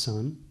seen the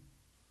sun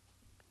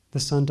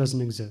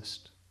doesn't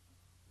exist,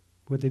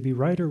 would they be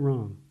right or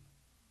wrong?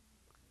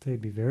 They'd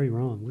be very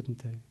wrong, wouldn't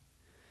they?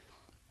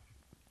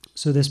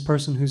 So this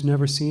person who's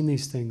never seen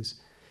these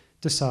things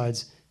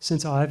decides,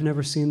 since I've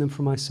never seen them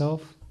for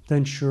myself,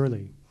 then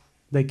surely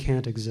they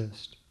can't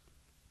exist.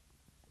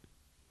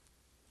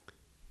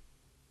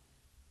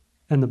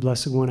 And the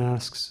Blessed One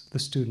asks the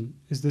student,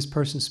 is this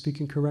person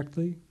speaking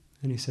correctly?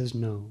 And he says,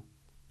 no.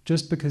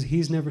 Just because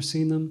he's never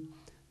seen them,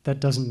 that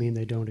doesn't mean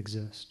they don't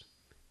exist.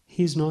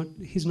 He's not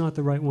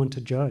the right one to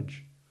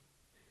judge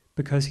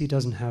because he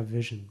doesn't have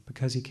vision,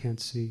 because he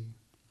can't see.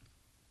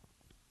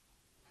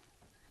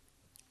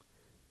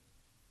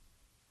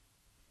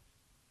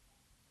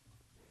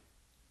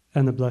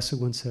 And the Blessed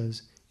One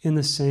says, in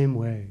the same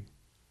way,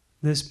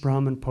 this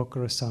Brahman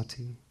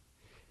Pokarasati,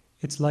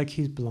 it's like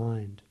he's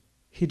blind.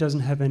 He doesn't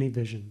have any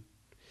vision.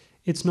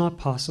 It's not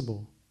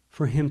possible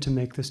for him to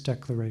make this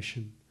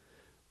declaration,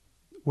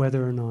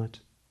 whether or not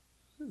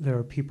there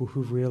are people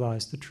who've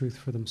realized the truth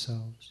for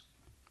themselves.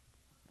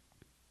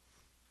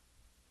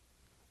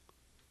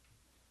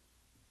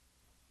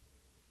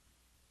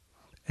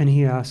 And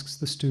he asks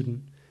the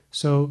student,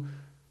 so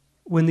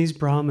when these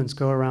Brahmins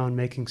go around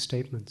making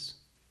statements,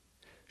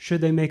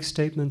 should they make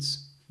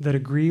statements that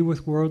agree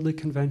with worldly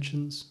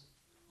conventions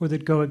or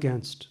that go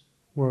against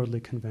worldly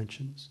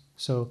conventions?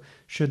 So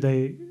should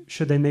they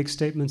make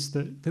statements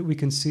that we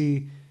can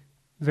see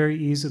very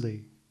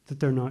easily that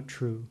they're not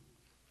true?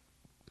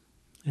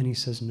 And he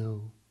says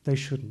no, they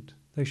shouldn't.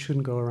 They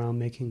shouldn't go around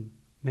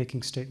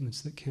making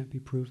statements that can't be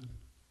proven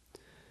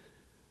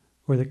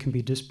or that can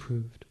be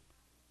disproved.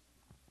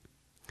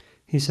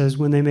 He says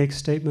when they make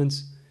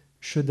statements,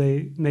 should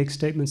they make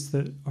statements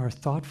that are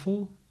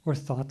thoughtful or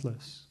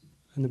thoughtless?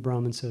 And the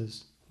Brahmin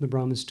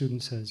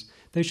student says,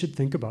 they should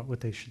think about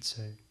what they should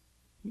say.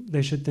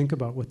 They should think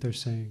about what they're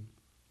saying.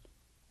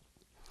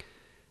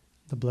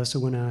 The Blessed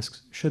One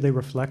asks, should they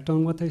reflect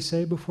on what they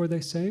say before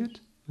they say it?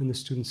 And the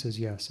student says,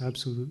 yes,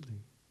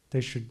 absolutely.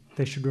 They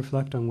should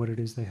reflect on what it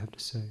is they have to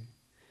say.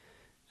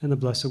 And the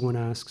Blessed One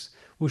asks,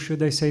 well, should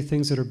they say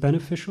things that are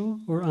beneficial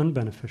or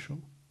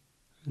unbeneficial?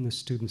 And the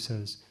student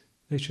says,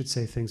 they should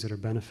say things that are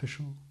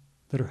beneficial,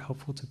 that are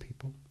helpful to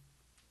people.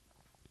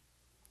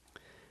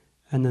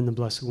 And then the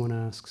Blessed One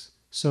asks,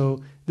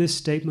 so this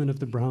statement of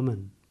the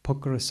Brahman,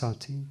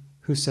 Pokarasati,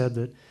 who said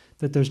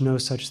that there's no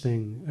such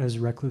thing as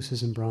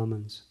recluses and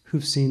Brahmins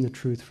who've seen the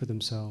truth for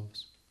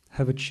themselves,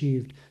 have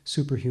achieved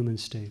superhuman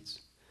states.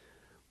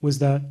 Was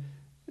that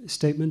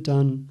statement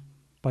done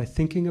by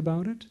thinking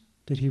about it?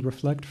 Did he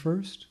reflect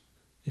first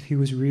if he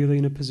was really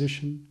in a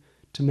position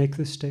to make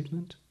this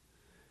statement?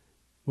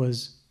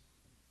 Was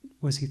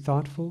he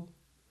thoughtful?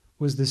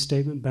 Was this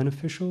statement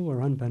beneficial or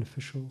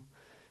unbeneficial?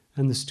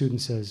 And the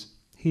student says,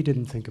 he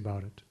didn't think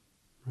about it.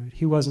 Right?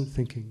 He wasn't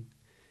thinking.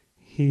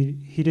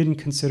 He didn't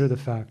consider the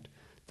fact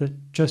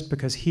that just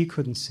because he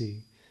couldn't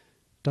see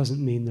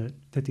doesn't mean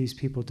that these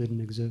people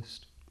didn't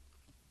exist.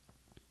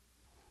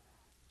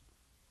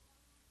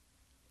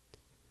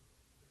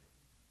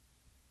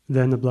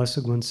 Then the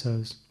Blessed One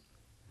says,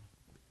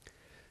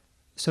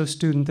 so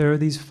student, there are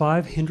these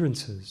 5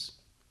 hindrances.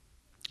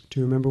 Do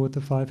you remember what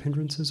the 5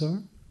 hindrances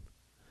are?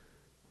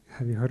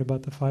 Have you heard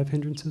about the 5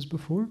 hindrances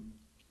before?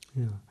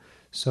 Yeah.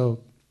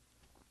 So,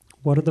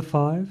 what are the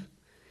 5?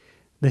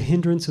 The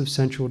hindrance of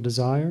sensual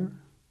desire,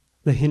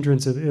 the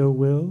hindrance of ill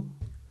will,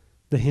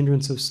 the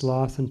hindrance of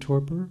sloth and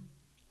torpor,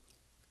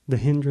 the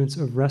hindrance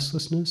of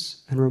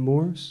restlessness and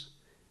remorse,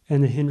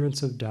 and the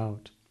hindrance of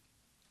doubt.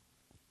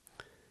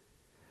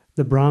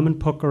 The Brahman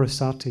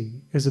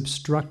Pokarasati is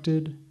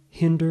obstructed,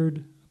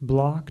 hindered,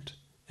 blocked,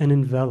 and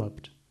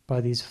enveloped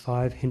by these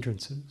 5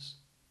 hindrances.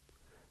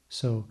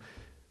 So,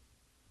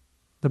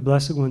 the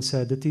Blessed One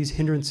said that these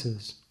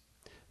hindrances,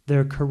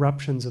 they're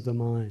corruptions of the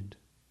mind.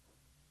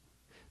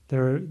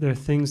 They're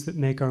things that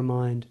make our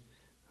mind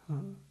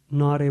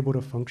not able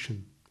to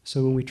function.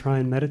 So when we try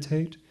and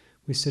meditate,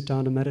 we sit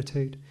down to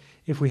meditate,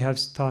 if we have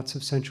thoughts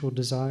of sensual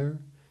desire,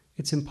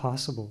 it's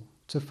impossible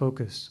to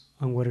focus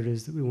on what it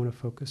is that we want to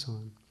focus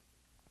on.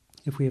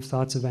 If we have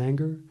thoughts of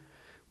anger,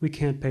 we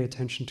can't pay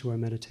attention to our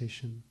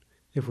meditation.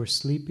 If we're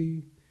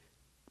sleepy,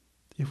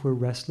 if we're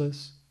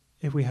restless,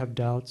 if we have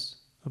doubts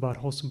about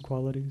wholesome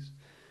qualities,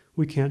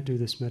 we can't do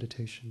this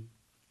meditation.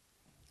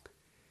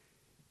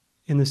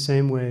 In the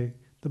same way,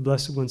 the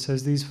Blessed One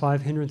says these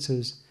 5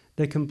 hindrances,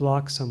 they can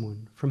block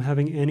someone from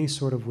having any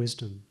sort of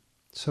wisdom.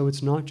 So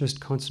it's not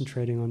just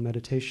concentrating on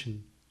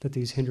meditation that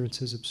these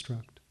hindrances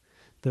obstruct,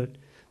 that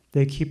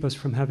they keep us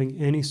from having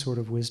any sort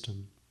of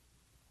wisdom.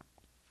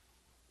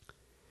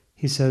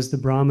 He says the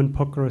Brahman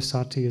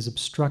Pukarasati is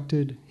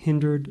obstructed,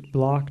 hindered,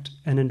 blocked,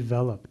 and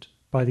enveloped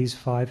by these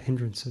 5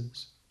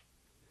 hindrances.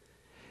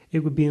 It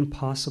would be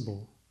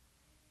impossible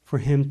for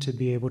him to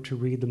be able to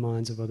read the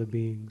minds of other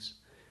beings,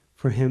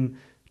 for him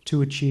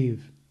to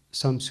achieve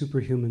some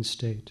superhuman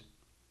state,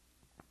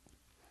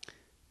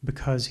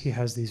 because he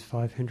has these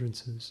 5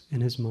 hindrances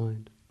in his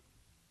mind.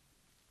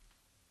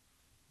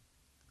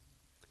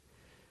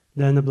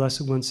 Then the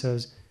Blessed One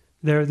says,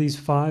 there are these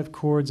 5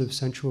 cords of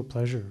sensual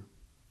pleasure.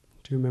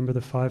 Do you remember the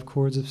 5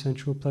 cords of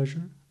sensual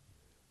pleasure?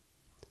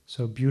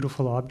 So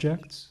beautiful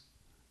objects,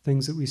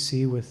 things that we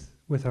see with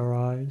our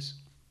eyes,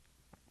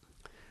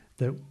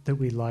 that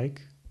we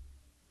like,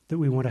 that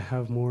we want to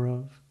have more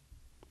of,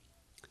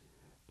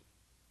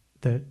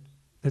 that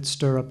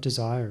stir up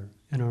desire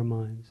in our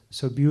minds.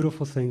 So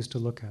beautiful things to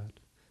look at.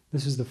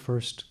 This is the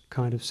first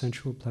kind of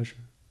sensual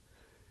pleasure.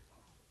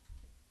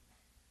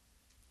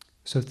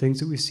 So things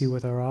that we see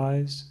with our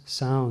eyes,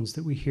 sounds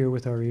that we hear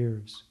with our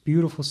ears,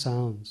 beautiful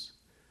sounds,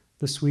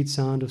 the sweet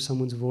sound of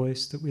someone's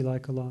voice that we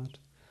like a lot,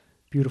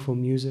 beautiful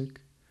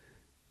music,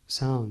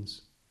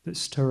 sounds that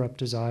stir up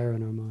desire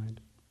in our mind.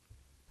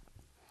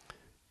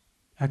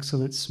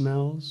 Excellent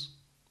smells,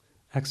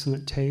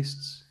 excellent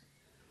tastes,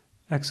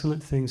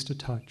 excellent things to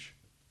touch.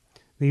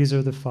 These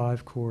are the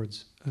 5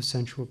 cords of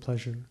sensual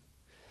pleasure.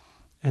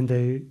 And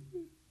they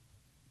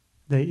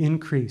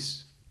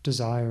increase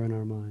desire in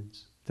our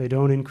minds. They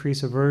don't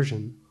increase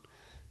aversion.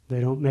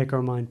 They don't make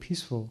our mind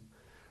peaceful.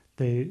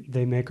 They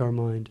make our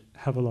mind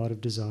have a lot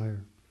of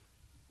desire.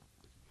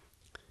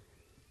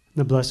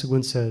 The Blessed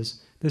One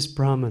says, this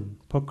Brahman,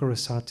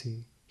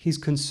 Pukarasati, he's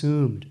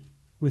consumed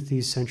with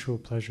these sensual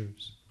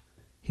pleasures.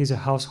 He's a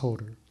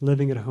householder,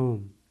 living at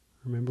home,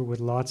 remember, with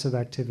lots of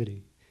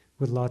activity,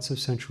 with lots of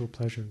sensual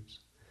pleasures.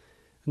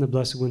 And the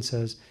Blessed One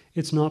says,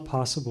 it's not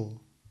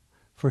possible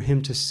for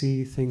him to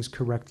see things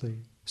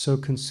correctly, so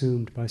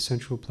consumed by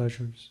sensual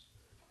pleasures.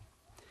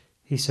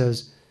 He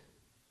says,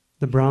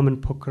 the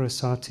Brahman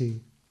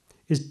Pukarasati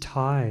is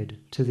tied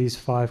to these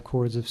 5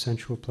 cords of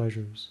sensual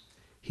pleasures.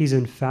 He's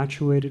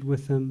infatuated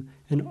with them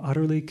and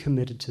utterly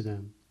committed to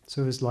them.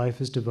 So his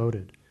life is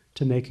devoted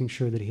to making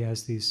sure that he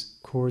has these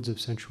cords of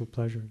sensual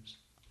pleasures.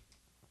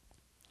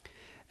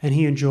 And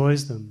he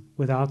enjoys them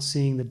without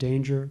seeing the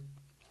danger,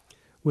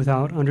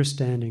 without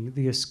understanding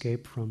the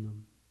escape from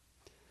them.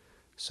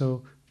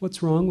 So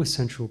what's wrong with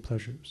sensual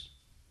pleasures?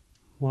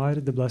 Why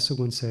did the Blessed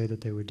One say that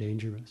they were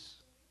dangerous?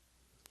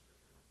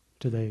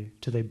 Do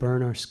they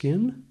burn our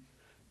skin?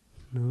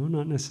 No,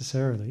 not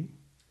necessarily,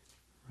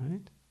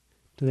 right?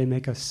 Do they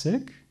make us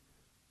sick?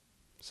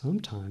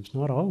 Sometimes,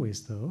 not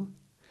always though.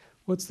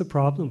 What's the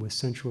problem with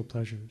sensual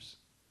pleasures?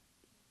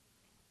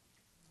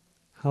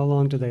 How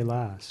long do they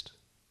last?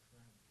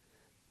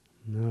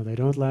 No, they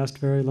don't last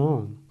very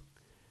long.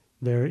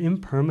 They're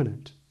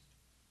impermanent.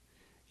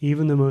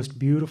 Even the most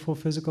beautiful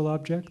physical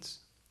objects,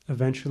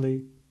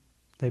 eventually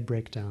they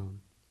break down.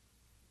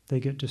 They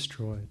get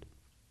destroyed.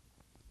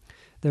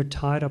 They're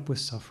tied up with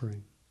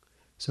suffering.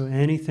 So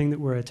anything that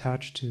we're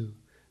attached to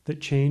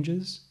that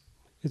changes,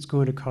 it's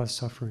going to cause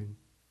suffering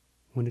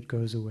when it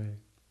goes away.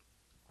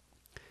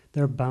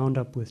 They're bound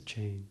up with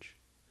change.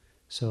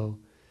 So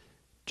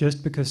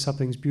just because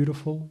something's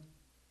beautiful,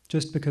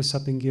 just because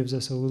something gives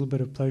us a little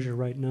bit of pleasure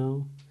right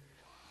now,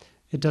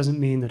 it doesn't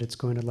mean that it's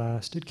going to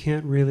last. It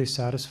can't really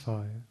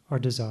satisfy our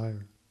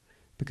desire,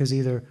 because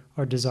either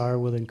our desire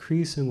will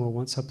increase and we'll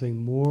want something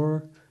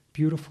more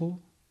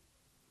beautiful,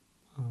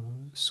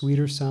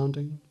 sweeter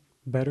sounding,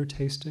 better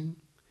tasting,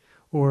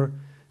 or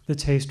the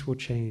taste will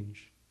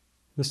change,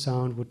 the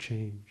sound will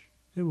change.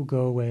 It will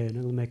go away and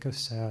it'll make us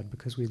sad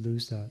because we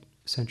lose that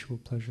sensual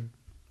pleasure.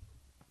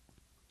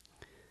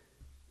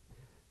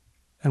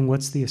 And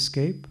what's the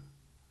escape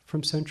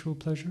from sensual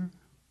pleasure?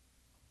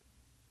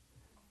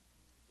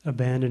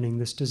 Abandoning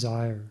this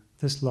desire,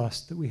 this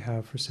lust that we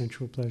have for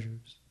sensual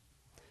pleasures.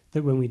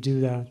 That when we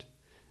do that,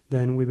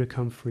 then we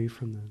become free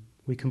from them.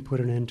 We can put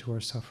an end to our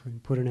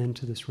suffering, put an end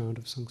to this round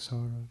of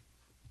samsara.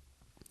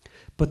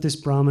 But this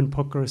Brahman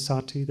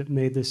Pukarasati that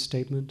made this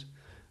statement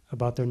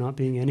about there not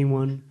being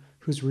anyone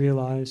who's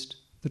realized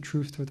the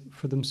truth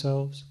for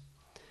themselves,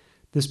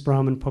 this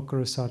Brahman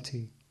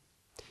Pukarasati,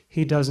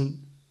 he doesn't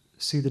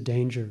see the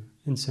danger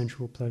in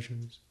sensual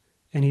pleasures,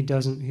 and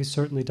he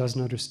certainly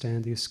doesn't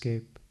understand the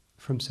escape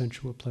from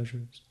sensual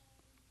pleasures.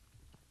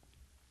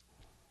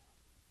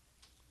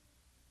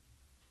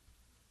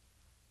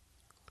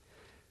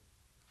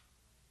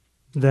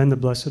 Then the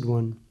Blessed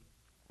One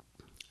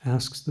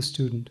asks the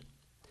student,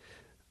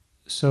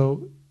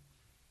 so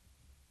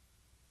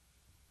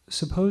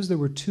suppose there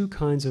were 2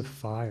 kinds of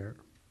fire,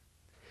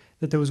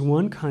 that there was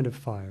one kind of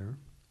fire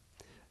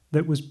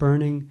that was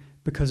burning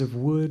because of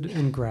wood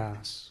and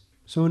grass.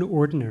 So an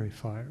ordinary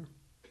fire.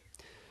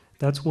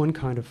 That's one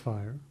kind of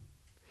fire.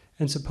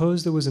 And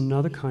suppose there was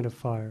another kind of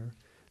fire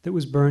that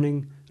was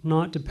burning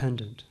not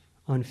dependent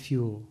on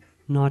fuel,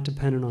 not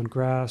dependent on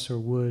grass or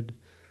wood,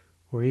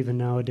 or even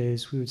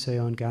nowadays we would say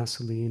on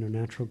gasoline or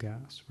natural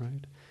gas,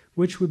 right?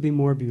 Which would be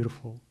more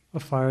beautiful? A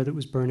fire that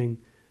was burning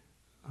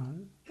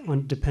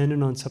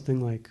dependent on something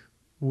like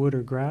wood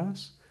or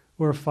grass,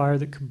 or a fire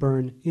that could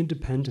burn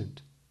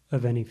independent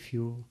of any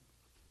fuel?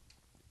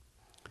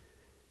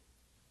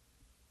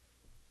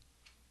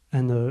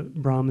 And the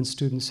Brahmin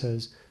student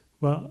says,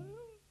 well,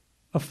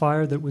 a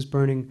fire that was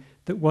burning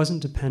that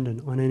wasn't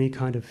dependent on any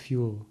kind of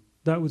fuel,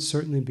 that would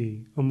certainly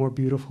be a more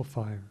beautiful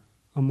fire,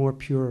 a more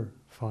pure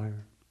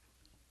fire.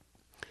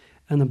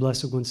 And the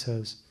Blessed One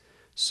says,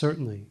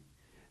 certainly,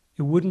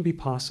 it wouldn't be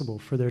possible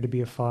for there to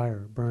be a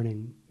fire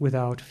burning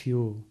without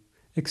fuel,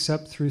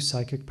 except through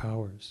psychic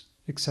powers,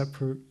 except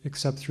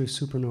through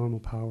supernormal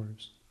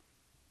powers.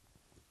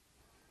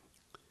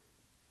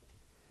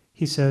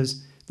 He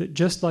says that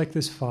just like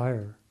this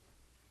fire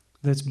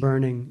that's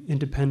burning in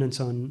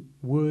dependence on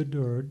wood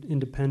or in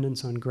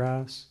dependence on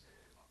grass,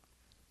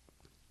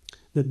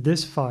 that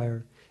this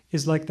fire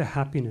is like the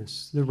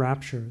happiness, the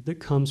rapture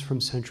that comes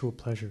from sensual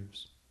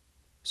pleasures.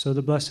 So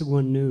the Blessed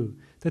One knew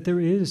that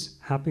there is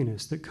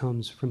happiness that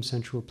comes from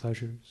sensual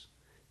pleasures.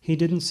 He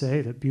didn't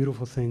say that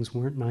beautiful things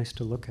weren't nice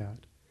to look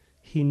at.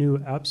 He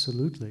knew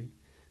absolutely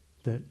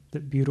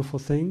that beautiful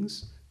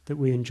things, that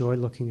we enjoy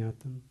looking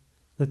at them,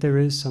 that there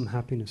is some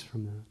happiness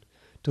from that.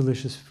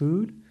 Delicious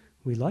food,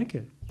 we like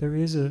it. There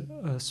is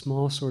a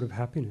small sort of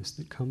happiness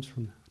that comes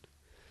from that.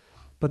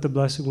 But the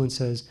Blessed One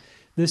says,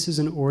 this is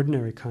an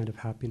ordinary kind of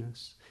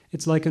happiness.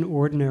 It's like an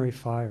ordinary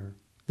fire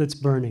that's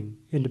burning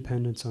in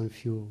dependence on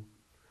fuel.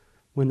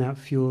 When that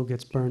fuel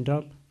gets burned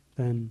up,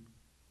 then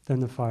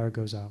the fire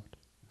goes out.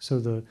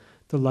 So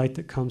the light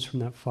that comes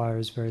from that fire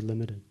is very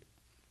limited.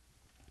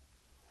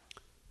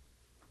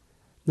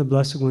 The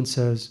Blessed One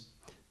says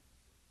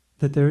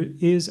that there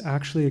is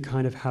actually a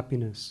kind of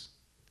happiness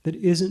that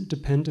isn't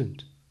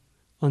dependent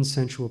on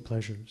sensual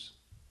pleasures.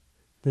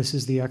 This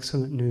is the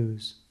excellent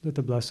news that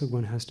the Blessed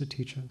One has to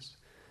teach us,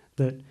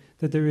 that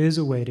there is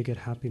a way to get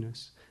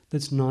happiness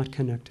that's not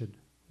connected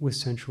with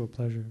sensual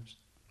pleasures.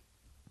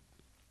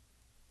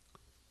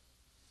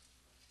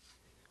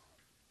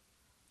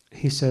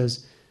 He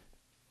says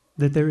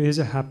that there is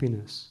a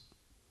happiness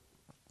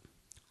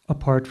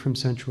apart from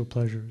sensual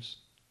pleasures,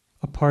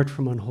 apart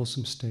from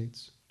unwholesome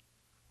states.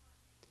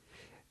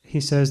 He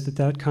says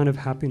that kind of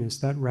happiness,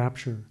 that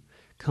rapture,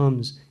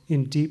 comes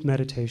in deep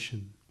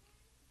meditation.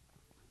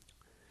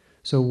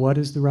 So what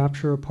is the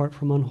rapture apart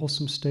from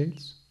unwholesome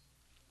states?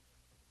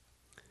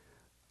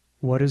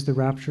 What is the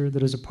rapture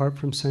that is apart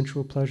from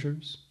sensual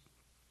pleasures?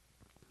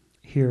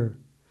 Here,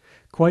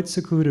 quite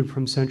secluded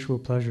from sensual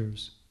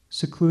pleasures,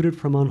 secluded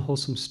from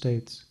unwholesome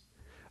states,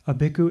 a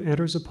bhikkhu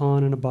enters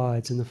upon and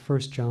abides in the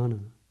first jhana,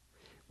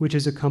 which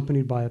is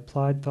accompanied by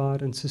applied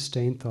thought and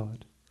sustained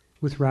thought,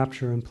 with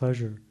rapture and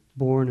pleasure,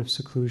 born of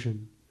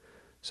seclusion.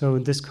 So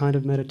in this kind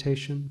of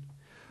meditation,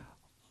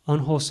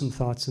 unwholesome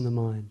thoughts in the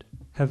mind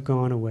have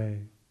gone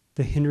away.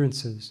 The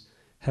hindrances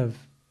have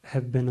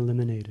been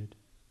eliminated,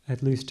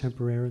 at least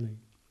temporarily.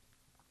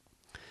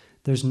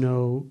 There's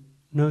no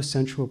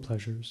sensual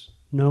pleasures,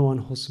 no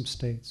unwholesome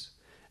states.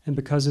 And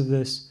because of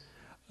this,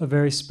 a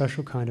very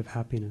special kind of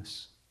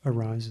happiness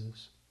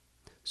arises.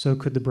 So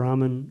could the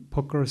Brahmin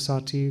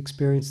Pokarasati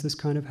experience this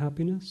kind of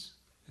happiness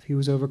if he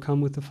was overcome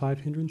with the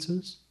 5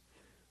 hindrances?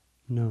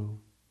 No.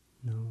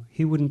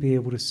 He wouldn't be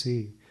able to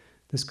see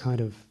this kind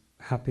of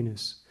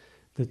happiness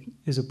that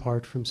is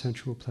apart from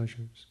sensual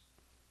pleasures.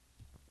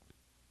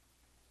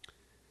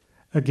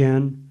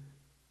 Again,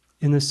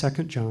 in the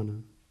second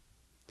jhana,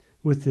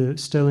 with the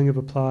stilling of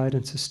applied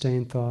and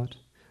sustained thought,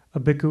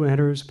 a bhikkhu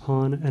enters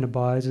upon and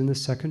abides in the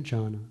second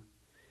jhana,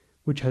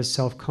 which has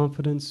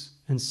self-confidence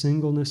and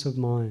singleness of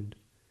mind,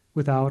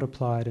 without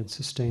applied and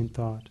sustained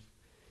thought,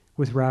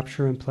 with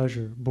rapture and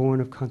pleasure born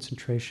of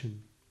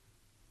concentration.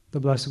 The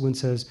Blessed One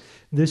says,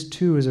 this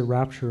too is a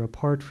rapture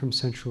apart from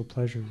sensual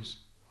pleasures,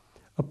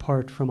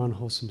 apart from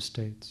unwholesome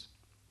states.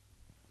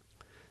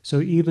 So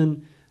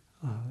even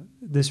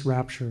this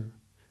rapture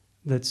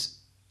that's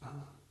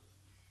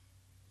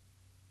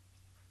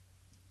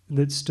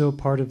still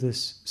part of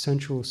this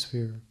sensual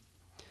sphere,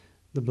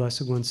 the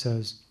Blessed One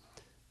says,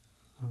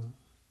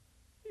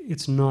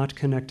 it's not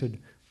connected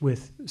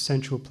with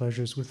sensual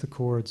pleasures, with the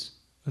cords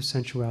of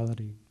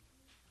sensuality.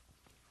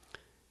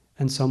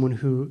 And someone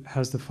who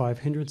has the 5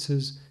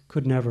 hindrances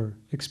could never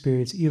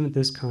experience even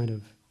this kind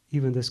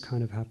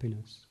of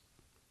happiness.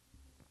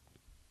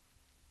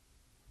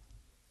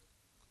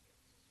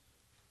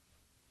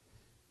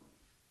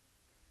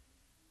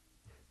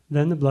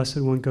 Then the Blessed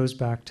One goes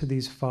back to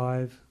these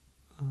five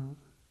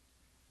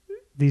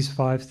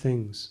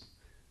things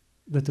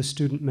that the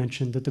student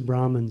mentioned that the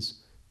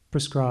Brahmins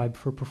prescribed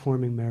for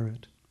performing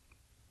merit.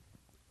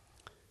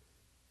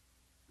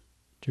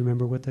 Do you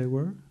remember what they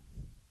were?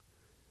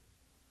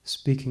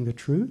 Speaking the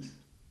truth,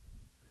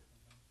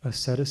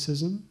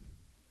 asceticism,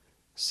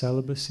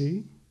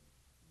 celibacy,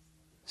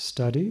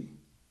 study,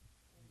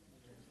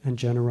 and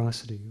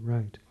generosity,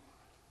 right.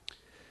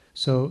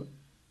 So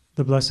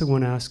the Blessed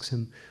One asks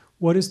him,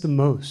 what is the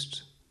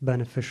most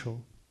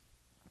beneficial?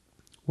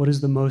 What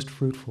is the most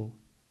fruitful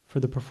for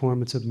the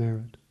performance of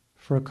merit,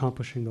 for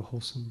accomplishing the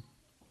wholesome?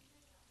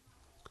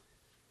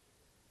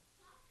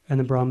 And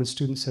the Brahmin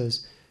student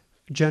says,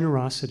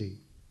 generosity,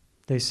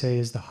 they say,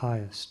 is the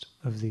highest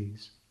of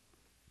these.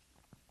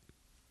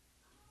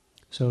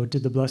 So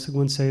did the Blessed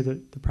One say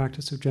that the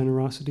practice of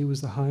generosity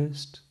was the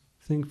highest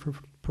thing for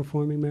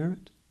performing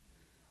merit?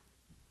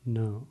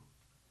 No.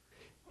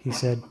 He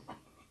said,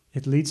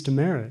 it leads to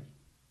merit,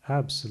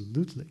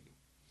 absolutely.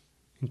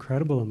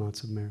 Incredible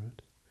amounts of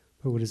merit.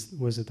 But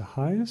was it the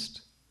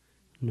highest?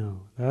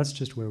 No. That's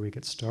just where we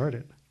get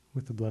started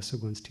with the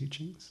Blessed One's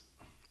teachings.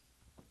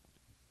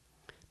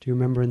 Do you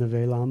remember in the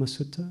Hewagama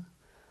Sutta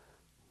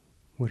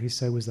what he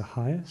said was the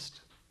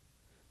highest?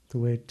 The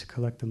way to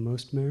collect the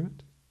most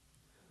merit?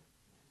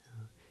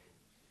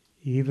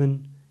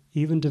 Even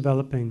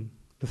developing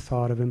the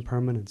thought of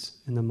impermanence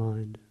in the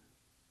mind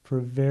for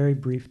a very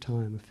brief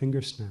time, a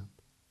finger snap,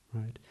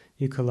 right?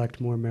 You collect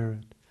more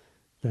merit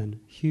than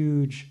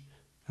huge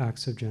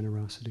acts of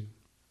generosity.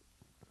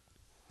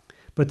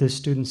 But this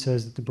student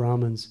says that the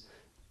Brahmins,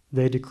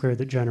 they declare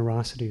that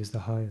generosity is the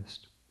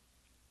highest.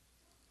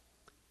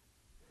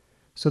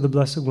 So the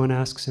Blessed One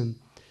asks him,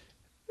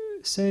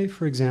 say,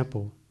 for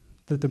example,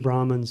 that the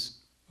Brahmins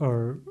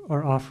are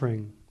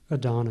offering a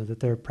dana, that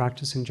they're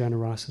practicing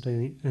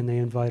generosity and they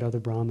invite other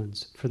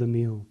Brahmins for the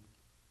meal.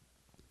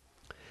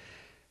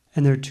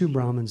 And there are two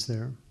Brahmins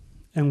there,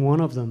 and one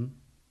of them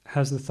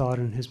has the thought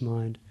in his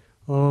mind,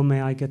 oh,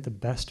 may I get the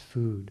best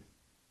food.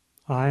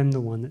 I'm the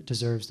one that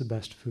deserves the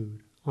best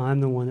food. I'm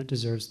the one that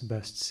deserves the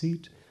best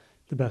seat,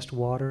 the best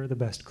water, the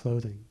best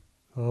clothing.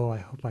 Oh, I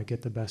hope I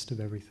get the best of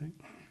everything.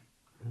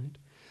 Right?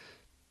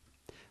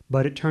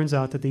 But it turns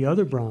out that the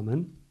other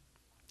Brahmin,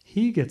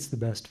 he gets the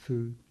best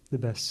food, the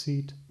best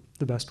seat,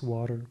 the best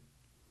water,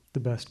 the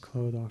best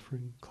cloth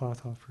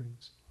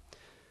offerings.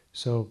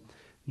 So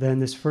then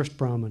this first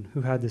Brahmin,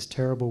 who had this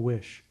terrible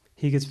wish,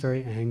 he gets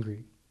very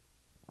angry.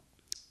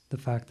 The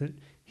fact that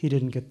he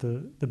didn't get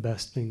the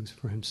best things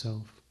for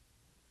himself.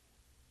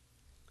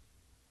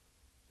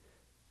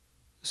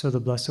 So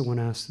the Blessed One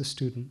asks the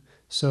student,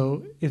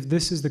 so if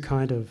this is the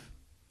kind of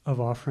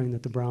offering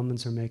that the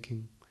Brahmins are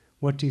making,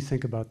 what do you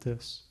think about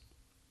this?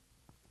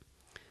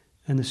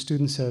 And the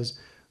student says,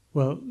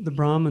 well, the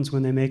Brahmins,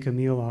 when they make a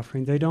meal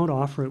offering, they don't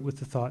offer it with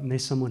the thought, may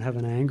someone have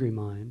an angry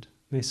mind,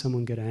 may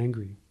someone get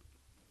angry.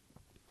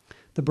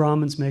 The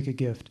Brahmins make a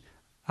gift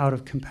out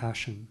of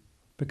compassion,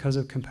 because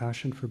of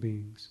compassion for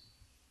beings.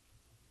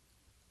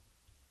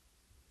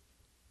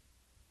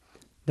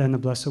 Then the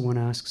Blessed One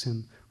asks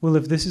him, well,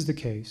 if this is the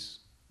case,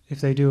 if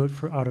they do it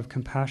out of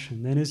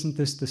compassion, then isn't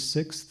this the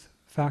sixth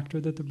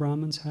factor that the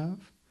Brahmins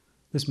have?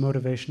 This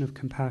motivation of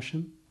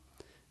compassion?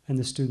 And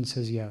the student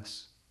says,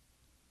 yes.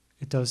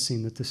 It does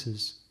seem that this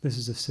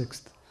is a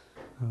sixth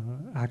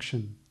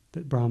action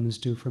that Brahmins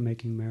do for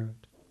making merit.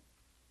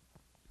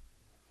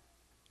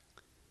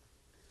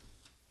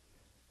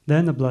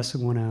 Then the Blessed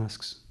One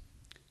asks,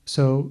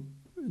 so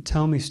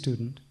tell me,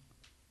 student,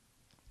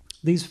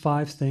 these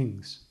 5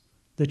 things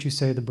that you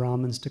say the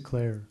Brahmins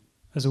declare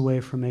as a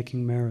way for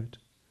making merit,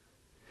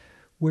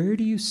 where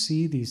do you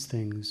see these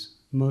things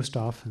most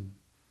often?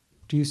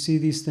 Do you see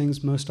these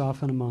things most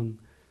often among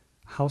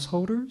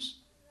householders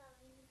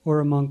or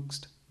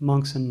amongst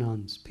monks and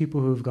nuns,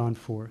 people who have gone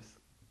forth?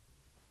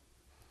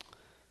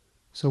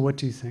 So what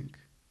do you think?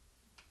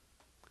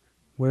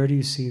 Where do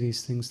you see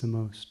these things the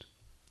most?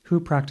 Who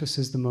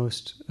practices the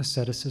most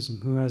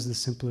asceticism? Who has the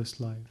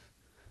simplest life?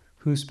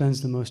 Who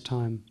spends the most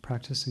time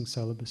practicing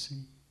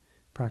celibacy,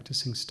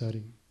 practicing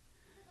study,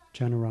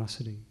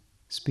 generosity,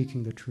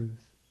 speaking the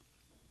truth?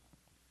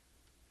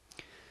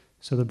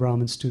 So the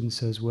Brahmin student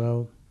says,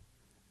 well,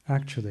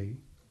 actually,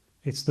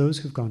 it's those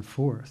who've gone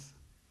forth,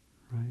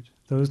 right?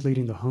 Those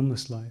leading the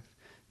homeless life.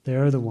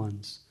 They're the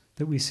ones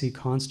that we see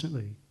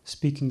constantly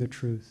speaking the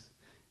truth,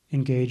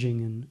 engaging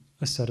in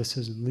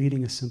asceticism,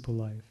 leading a simple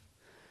life,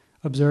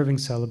 observing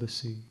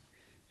celibacy,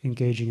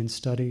 engaging in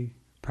study,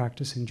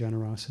 practicing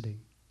generosity.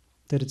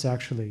 That it's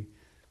actually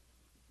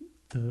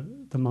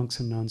the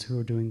monks and nuns who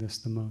are doing this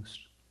the most.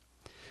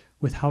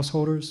 With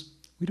householders,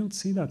 we don't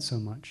see that so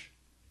much.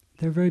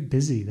 They're very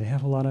busy. They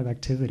have a lot of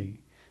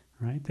activity,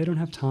 right? They don't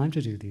have time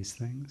to do these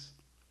things.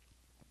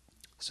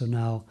 So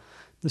now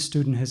the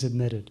student has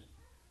admitted,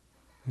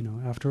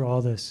 after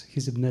all this,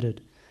 he's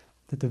admitted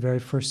that the very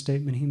first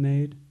statement he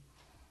made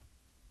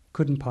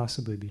couldn't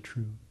possibly be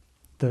true,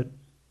 that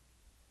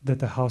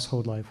the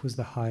household life was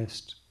the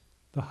highest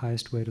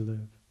way to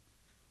live.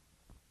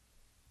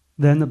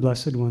 Then the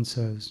Blessed One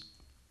says,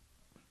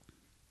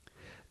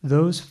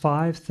 those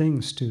 5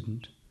 things,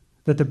 student,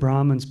 that the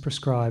Brahmins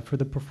prescribe for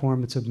the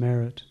performance of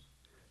merit,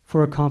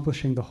 for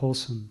accomplishing the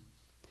wholesome,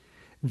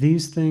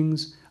 these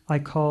things I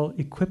call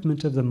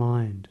equipment of the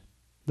mind,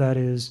 that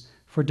is,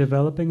 for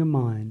developing a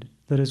mind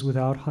that is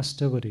without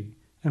hostility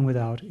and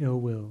without ill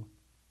will.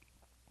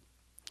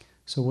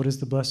 So what does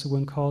the Blessed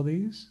One call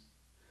these?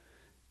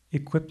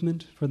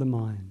 Equipment for the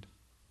mind.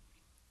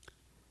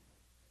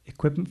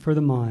 equipment for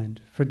the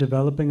mind, for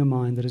developing a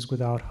mind that is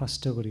without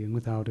hostility and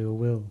without ill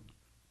will.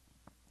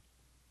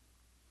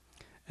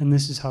 And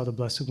this is how the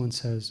Blessed One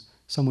says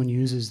someone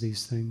uses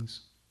these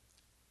things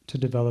to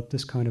develop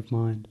this kind of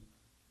mind.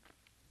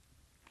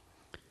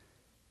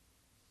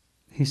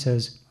 He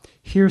says,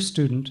 "Here,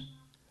 student,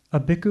 a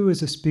bhikkhu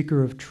is a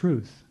speaker of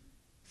truth,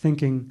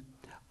 thinking,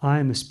 I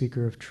am a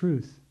speaker of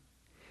truth.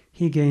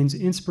 He gains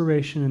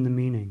inspiration in the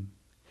meaning,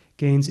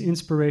 gains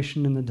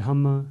inspiration in the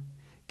Dhamma,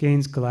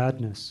 gains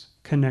gladness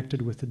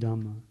connected with the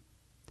Dhamma.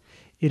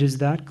 It is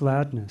that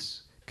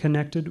gladness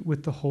connected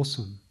with the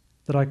wholesome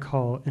that I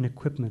call an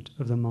equipment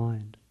of the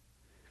mind."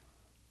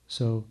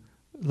 So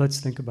let's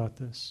think about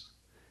this.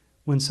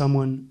 When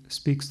someone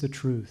speaks the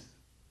truth,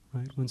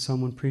 right? When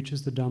someone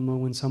preaches the Dhamma,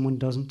 when someone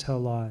doesn't tell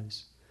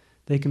lies,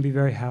 they can be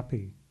very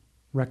happy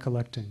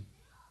recollecting,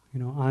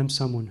 I'm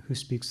someone who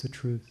speaks the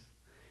truth.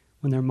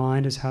 When their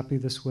mind is happy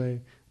this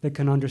way, they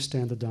can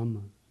understand the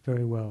Dhamma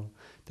very well.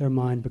 Their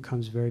mind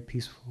becomes very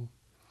peaceful.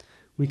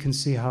 We can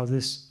see how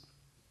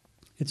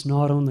it's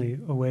not only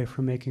a way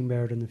for making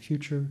merit in the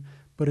future,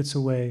 but it's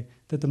a way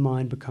that the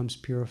mind becomes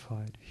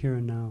purified here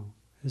and now,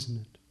 isn't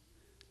it?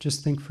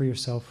 Just think for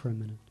yourself for a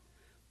minute.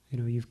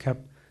 You've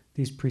kept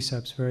these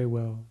precepts very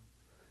well.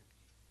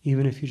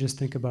 Even if you just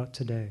think about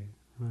today,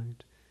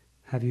 right?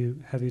 Have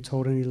you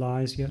told any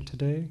lies yet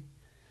today?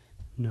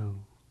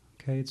 No.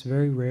 Okay, it's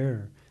very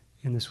rare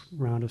in this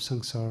round of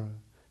samsara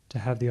to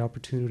have the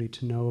opportunity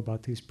to know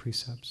about these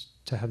precepts,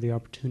 to have the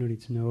opportunity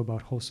to know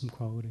about wholesome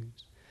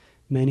qualities.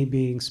 Many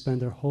beings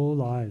spend their whole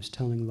lives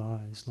telling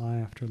lies, lie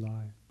after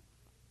lie.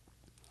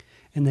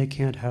 And they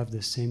can't have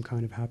this same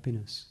kind of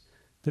happiness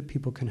that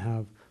people can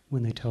have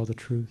when they tell the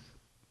truth.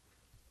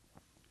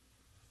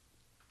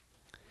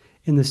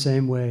 In the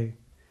same way,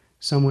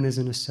 someone is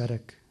an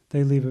ascetic.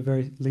 They lead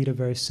a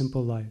very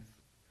simple life.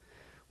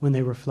 When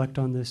they reflect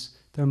on this,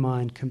 their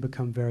mind can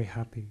become very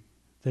happy.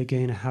 They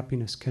gain a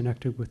happiness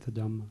connected with the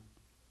Dhamma.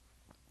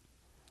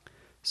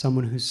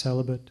 Someone who's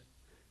celibate,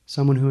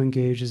 someone who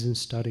engages in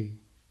study,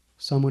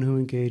 someone who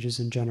engages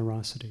in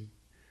generosity,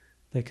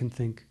 they can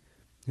think,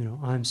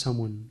 I'm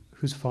someone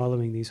who's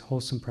following these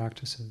wholesome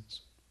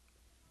practices.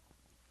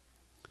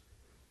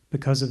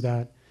 Because of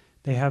that,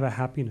 they have a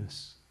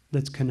happiness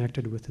that's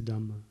connected with the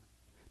Dhamma.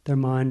 Their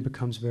mind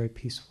becomes very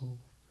peaceful.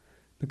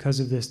 Because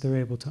of this, they're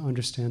able to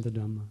understand the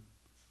Dhamma.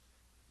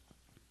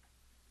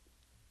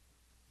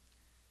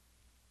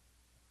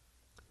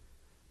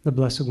 The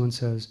Blessed One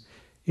says,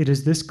 "It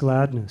is this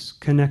gladness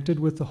connected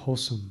with the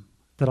wholesome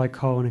that I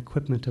call an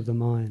equipment of the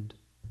mind.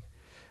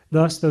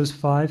 Thus, those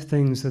 5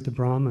 things that the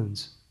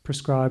Brahmins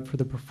prescribe for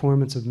the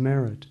performance of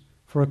merit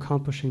for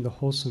accomplishing the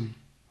wholesome,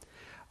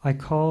 I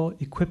call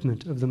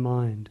equipment of the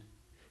mind,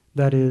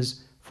 that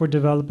is, for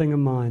developing a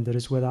mind that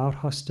is without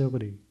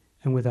hostility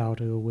and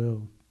without ill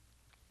will."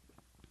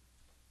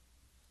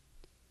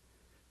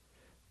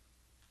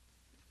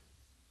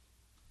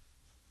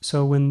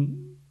 So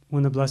when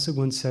the Blessed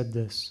One said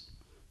this,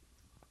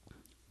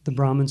 the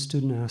Brahmin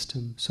student asked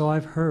him, "So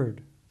I've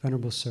heard,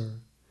 Venerable Sir,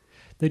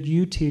 that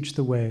you teach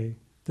the way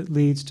that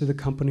leads to the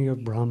company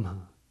of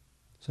Brahma.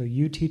 So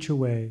you teach a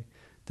way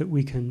that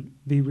we can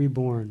be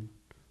reborn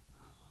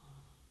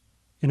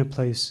in a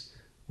place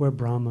where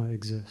Brahma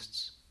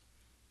exists,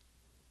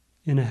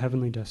 in a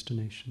heavenly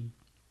destination."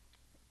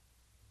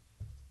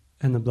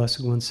 And the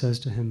Blessed One says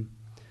to him,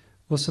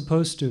 "Well,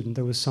 suppose, student,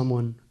 there was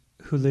someone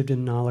who lived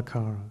in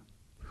Nalakara,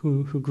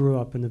 who grew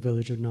up in the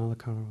village of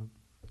Nalakara.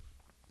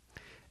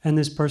 And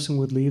this person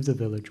would leave the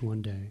village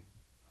one day,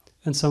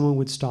 and someone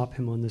would stop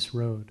him on this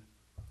road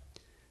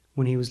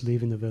when he was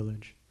leaving the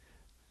village.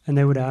 And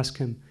they would ask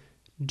him,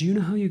 'Do you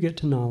know how you get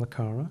to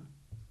Nalakara?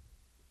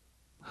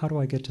 How do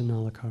I get to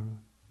Nalakara?'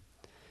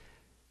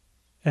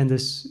 And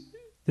this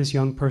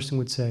young person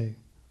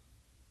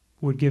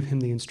would give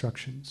him the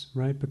instructions,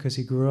 right? Because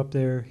he grew up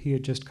there, he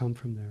had just come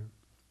from there.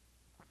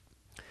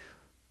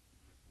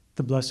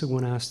 The Blessed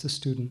One asked the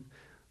student,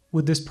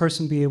 would this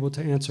person be able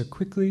to answer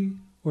quickly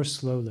or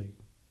slowly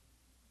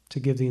to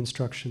give the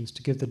instructions,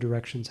 to give the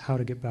directions how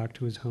to get back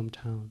to his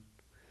hometown?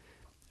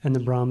 And the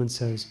Brahmin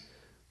says,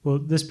 well,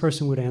 this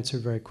person would answer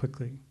very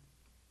quickly.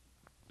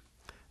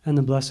 And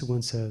the Blessed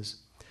One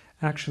says,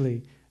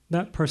 actually,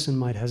 that person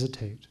might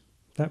hesitate.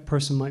 That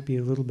person might be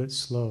a little bit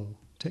slow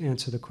to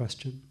answer the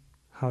question,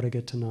 how to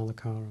get to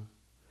Nalakara.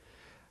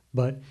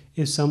 But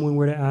if someone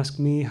were to ask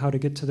me how to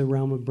get to the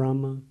realm of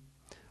Brahma,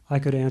 I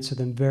could answer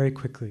them very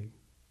quickly.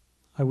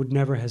 I would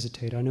never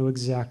hesitate. I know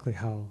exactly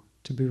how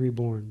to be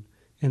reborn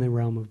in the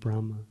realm of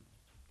Brahma.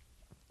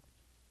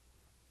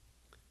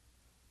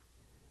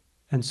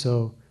 And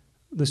so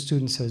the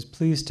student says,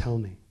 please tell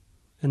me.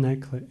 In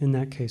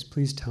that case,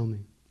 please tell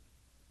me.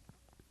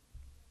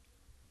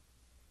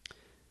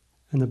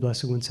 And the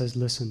Blessed One says,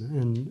 listen,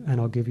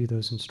 and I'll give you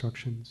those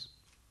instructions.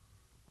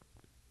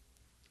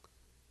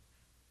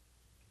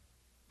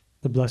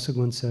 The Blessed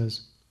One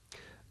says,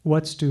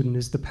 what, student,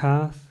 is the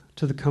path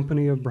to the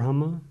company of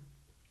Brahma?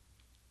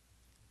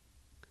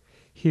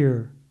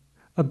 Here,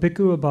 a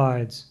bhikkhu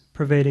abides,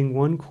 pervading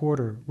one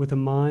quarter with a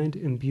mind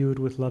imbued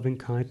with loving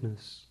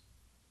kindness.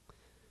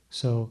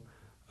 So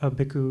a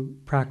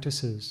bhikkhu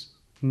practices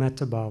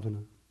metta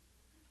bhavana.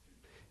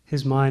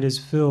 His mind is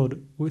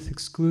filled with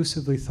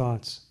exclusively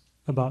thoughts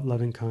about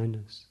loving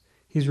kindness.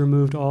 He's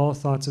removed all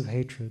thoughts of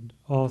hatred,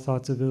 all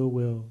thoughts of ill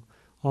will,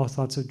 all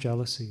thoughts of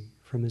jealousy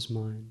from his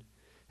mind.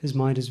 His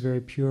mind is very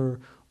pure,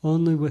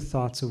 only with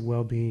thoughts of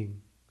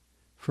well-being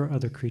for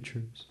other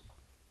creatures.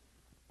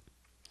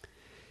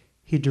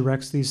 He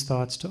directs these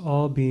thoughts to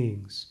all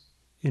beings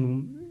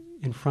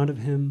in front of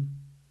him,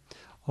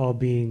 all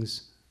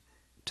beings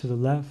to the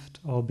left,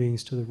 all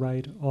beings to the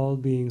right, all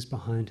beings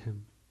behind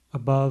him,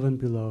 above and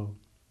below.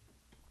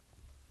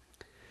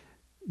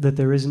 That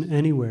there isn't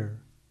anywhere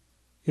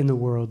in the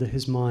world that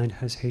his mind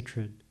has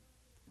hatred.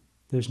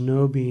 There's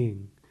no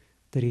being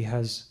that he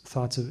has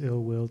thoughts of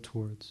ill will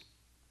towards.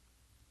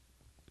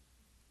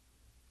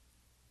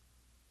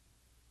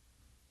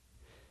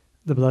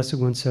 The Blessed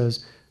One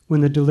says,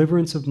 when the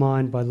deliverance of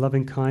mind by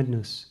loving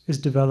kindness is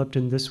developed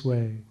in this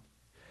way,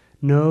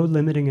 no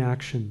limiting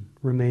action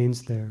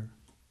remains there.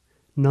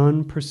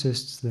 None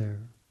persists there.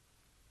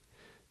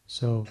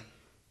 So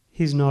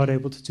he's not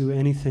able to do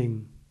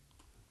anything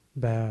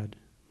bad.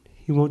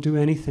 He won't do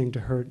anything to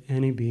hurt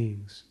any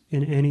beings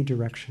in any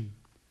direction.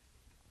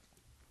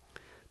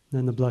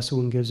 Then the Blessed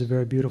One gives a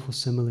very beautiful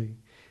simile.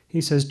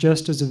 He says,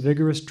 just as a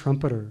vigorous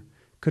trumpeter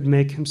could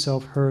make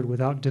himself heard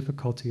without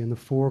difficulty in the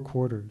four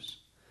quarters.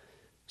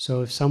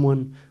 So if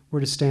someone were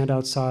to stand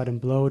outside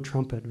and blow a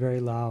trumpet very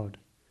loud,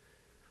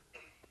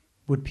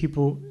 would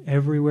people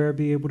everywhere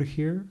be able to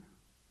hear?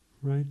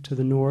 Right? To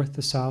the north,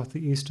 the south,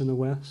 the east, and the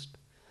west?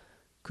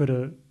 Could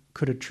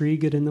a tree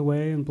get in the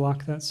way and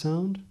block that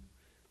sound?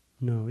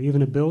 No.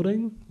 Even a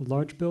building, a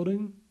large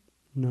building?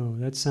 No.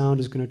 That sound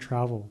is going to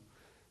travel,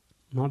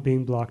 not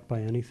being blocked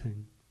by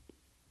anything.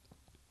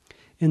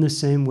 In the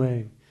same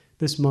way,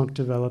 this monk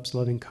develops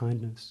loving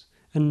kindness,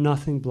 and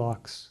nothing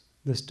blocks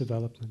this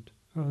development.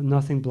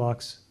 Nothing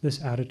blocks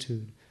this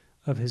attitude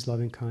of his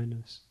loving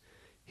kindness.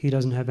 He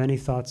doesn't have any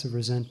thoughts of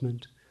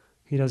resentment.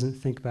 He doesn't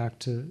think back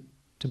to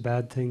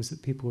bad things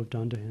that people have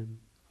done to him.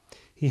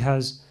 He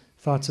has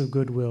thoughts of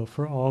goodwill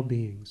for all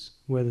beings,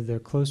 whether they're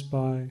close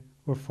by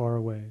or far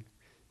away,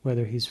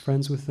 whether he's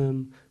friends with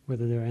them,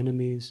 whether they're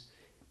enemies.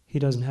 He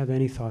doesn't have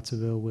any thoughts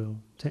of ill will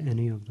to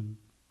any of them.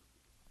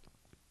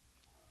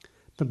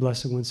 The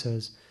Blessed One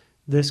says,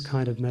 this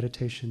kind of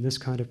meditation, this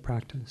kind of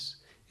practice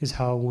is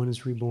how one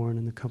is reborn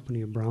in the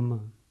company of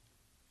Brahma.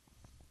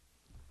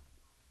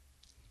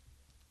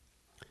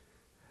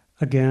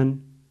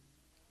 Again,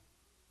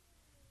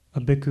 a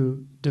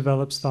bhikkhu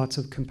develops thoughts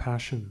of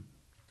compassion,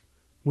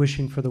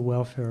 wishing for the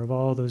welfare of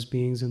all those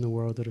beings in the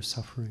world that are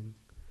suffering.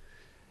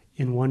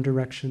 In one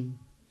direction,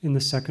 in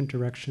the second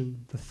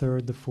direction, the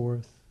third, the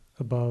fourth,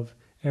 above,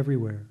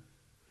 everywhere,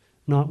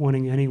 not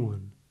wanting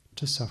anyone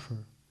to suffer.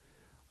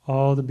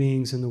 All the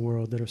beings in the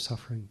world that are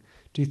suffering.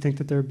 Do you think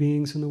that there are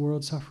beings in the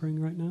world suffering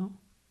right now?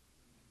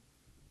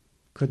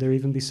 Could there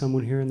even be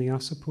someone here in the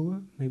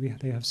Asapua? Maybe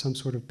they have some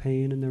sort of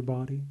pain in their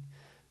body.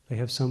 They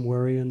have some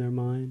worry in their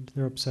mind.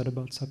 They're upset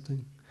about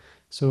something.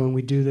 So when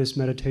we do this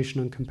meditation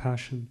on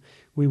compassion,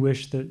 we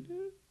wish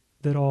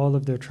that all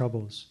of their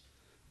troubles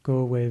go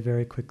away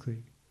very quickly.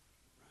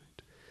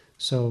 Right?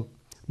 So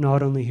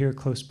not only here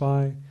close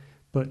by,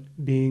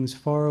 but beings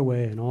far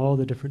away in all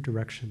the different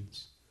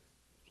directions.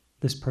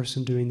 This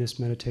person doing this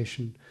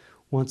meditation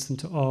wants them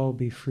to all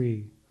be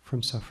free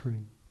from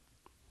suffering.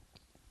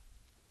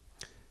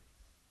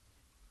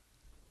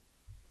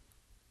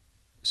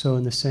 So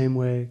in the same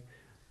way,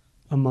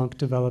 a monk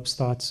develops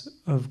thoughts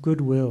of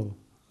goodwill,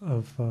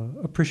 of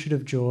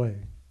appreciative joy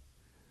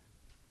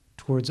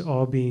towards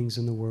all beings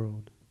in the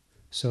world.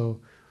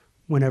 So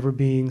whenever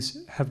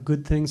beings have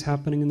good things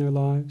happening in their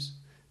lives,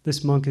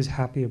 this monk is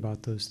happy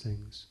about those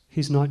things.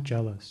 He's not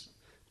jealous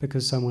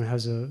because someone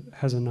has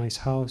a nice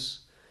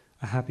house,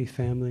 a happy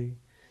family.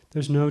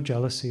 There's no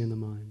jealousy in the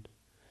mind,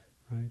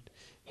 right?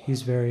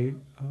 He's very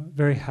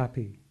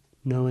happy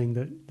knowing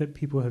that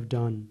people have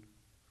done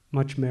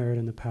much merit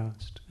in the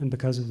past, and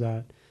because of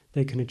that,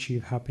 they can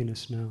achieve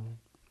happiness now.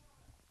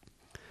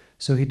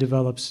 So he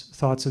develops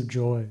thoughts of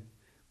joy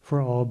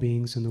for all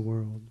beings in the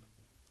world.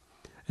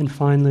 And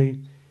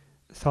finally,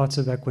 thoughts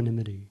of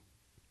equanimity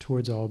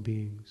towards all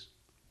beings,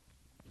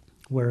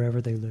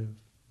 wherever they live.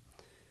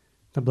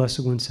 The Blessed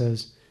One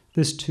says,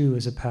 this too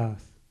is a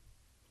path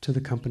to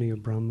the company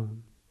of Brahma.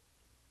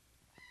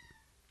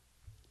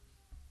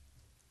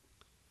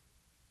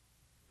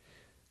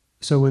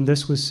 So when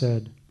this was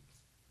said,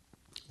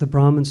 the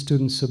Brahmin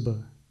student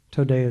Subha,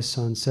 Todeya's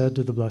son, said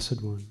to the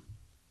Blessed One,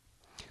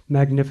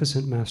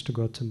 Magnificent Master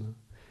Gotama,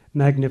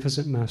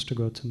 magnificent Master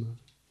Gotama.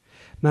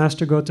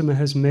 Master Gotama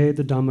has made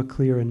the Dhamma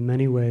clear in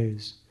many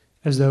ways,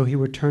 as though he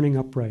were turning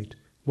upright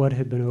what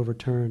had been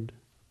overturned,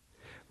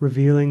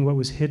 revealing what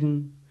was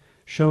hidden,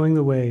 showing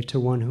the way to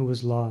one who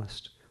was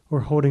lost,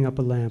 or holding up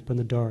a lamp in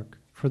the dark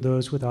for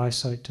those with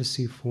eyesight to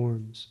see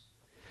forms.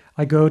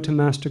 I go to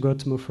Master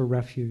Gotama for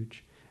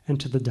refuge, and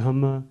to the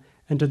Dhamma,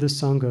 and to the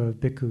Sangha of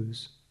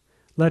bhikkhus.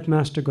 Let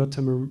Master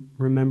Gotama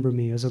remember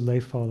me as a lay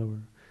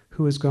follower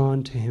who has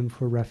gone to him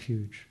for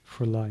refuge,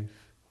 for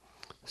life.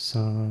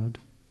 Sad,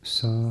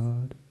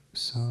 sad,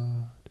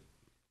 sad.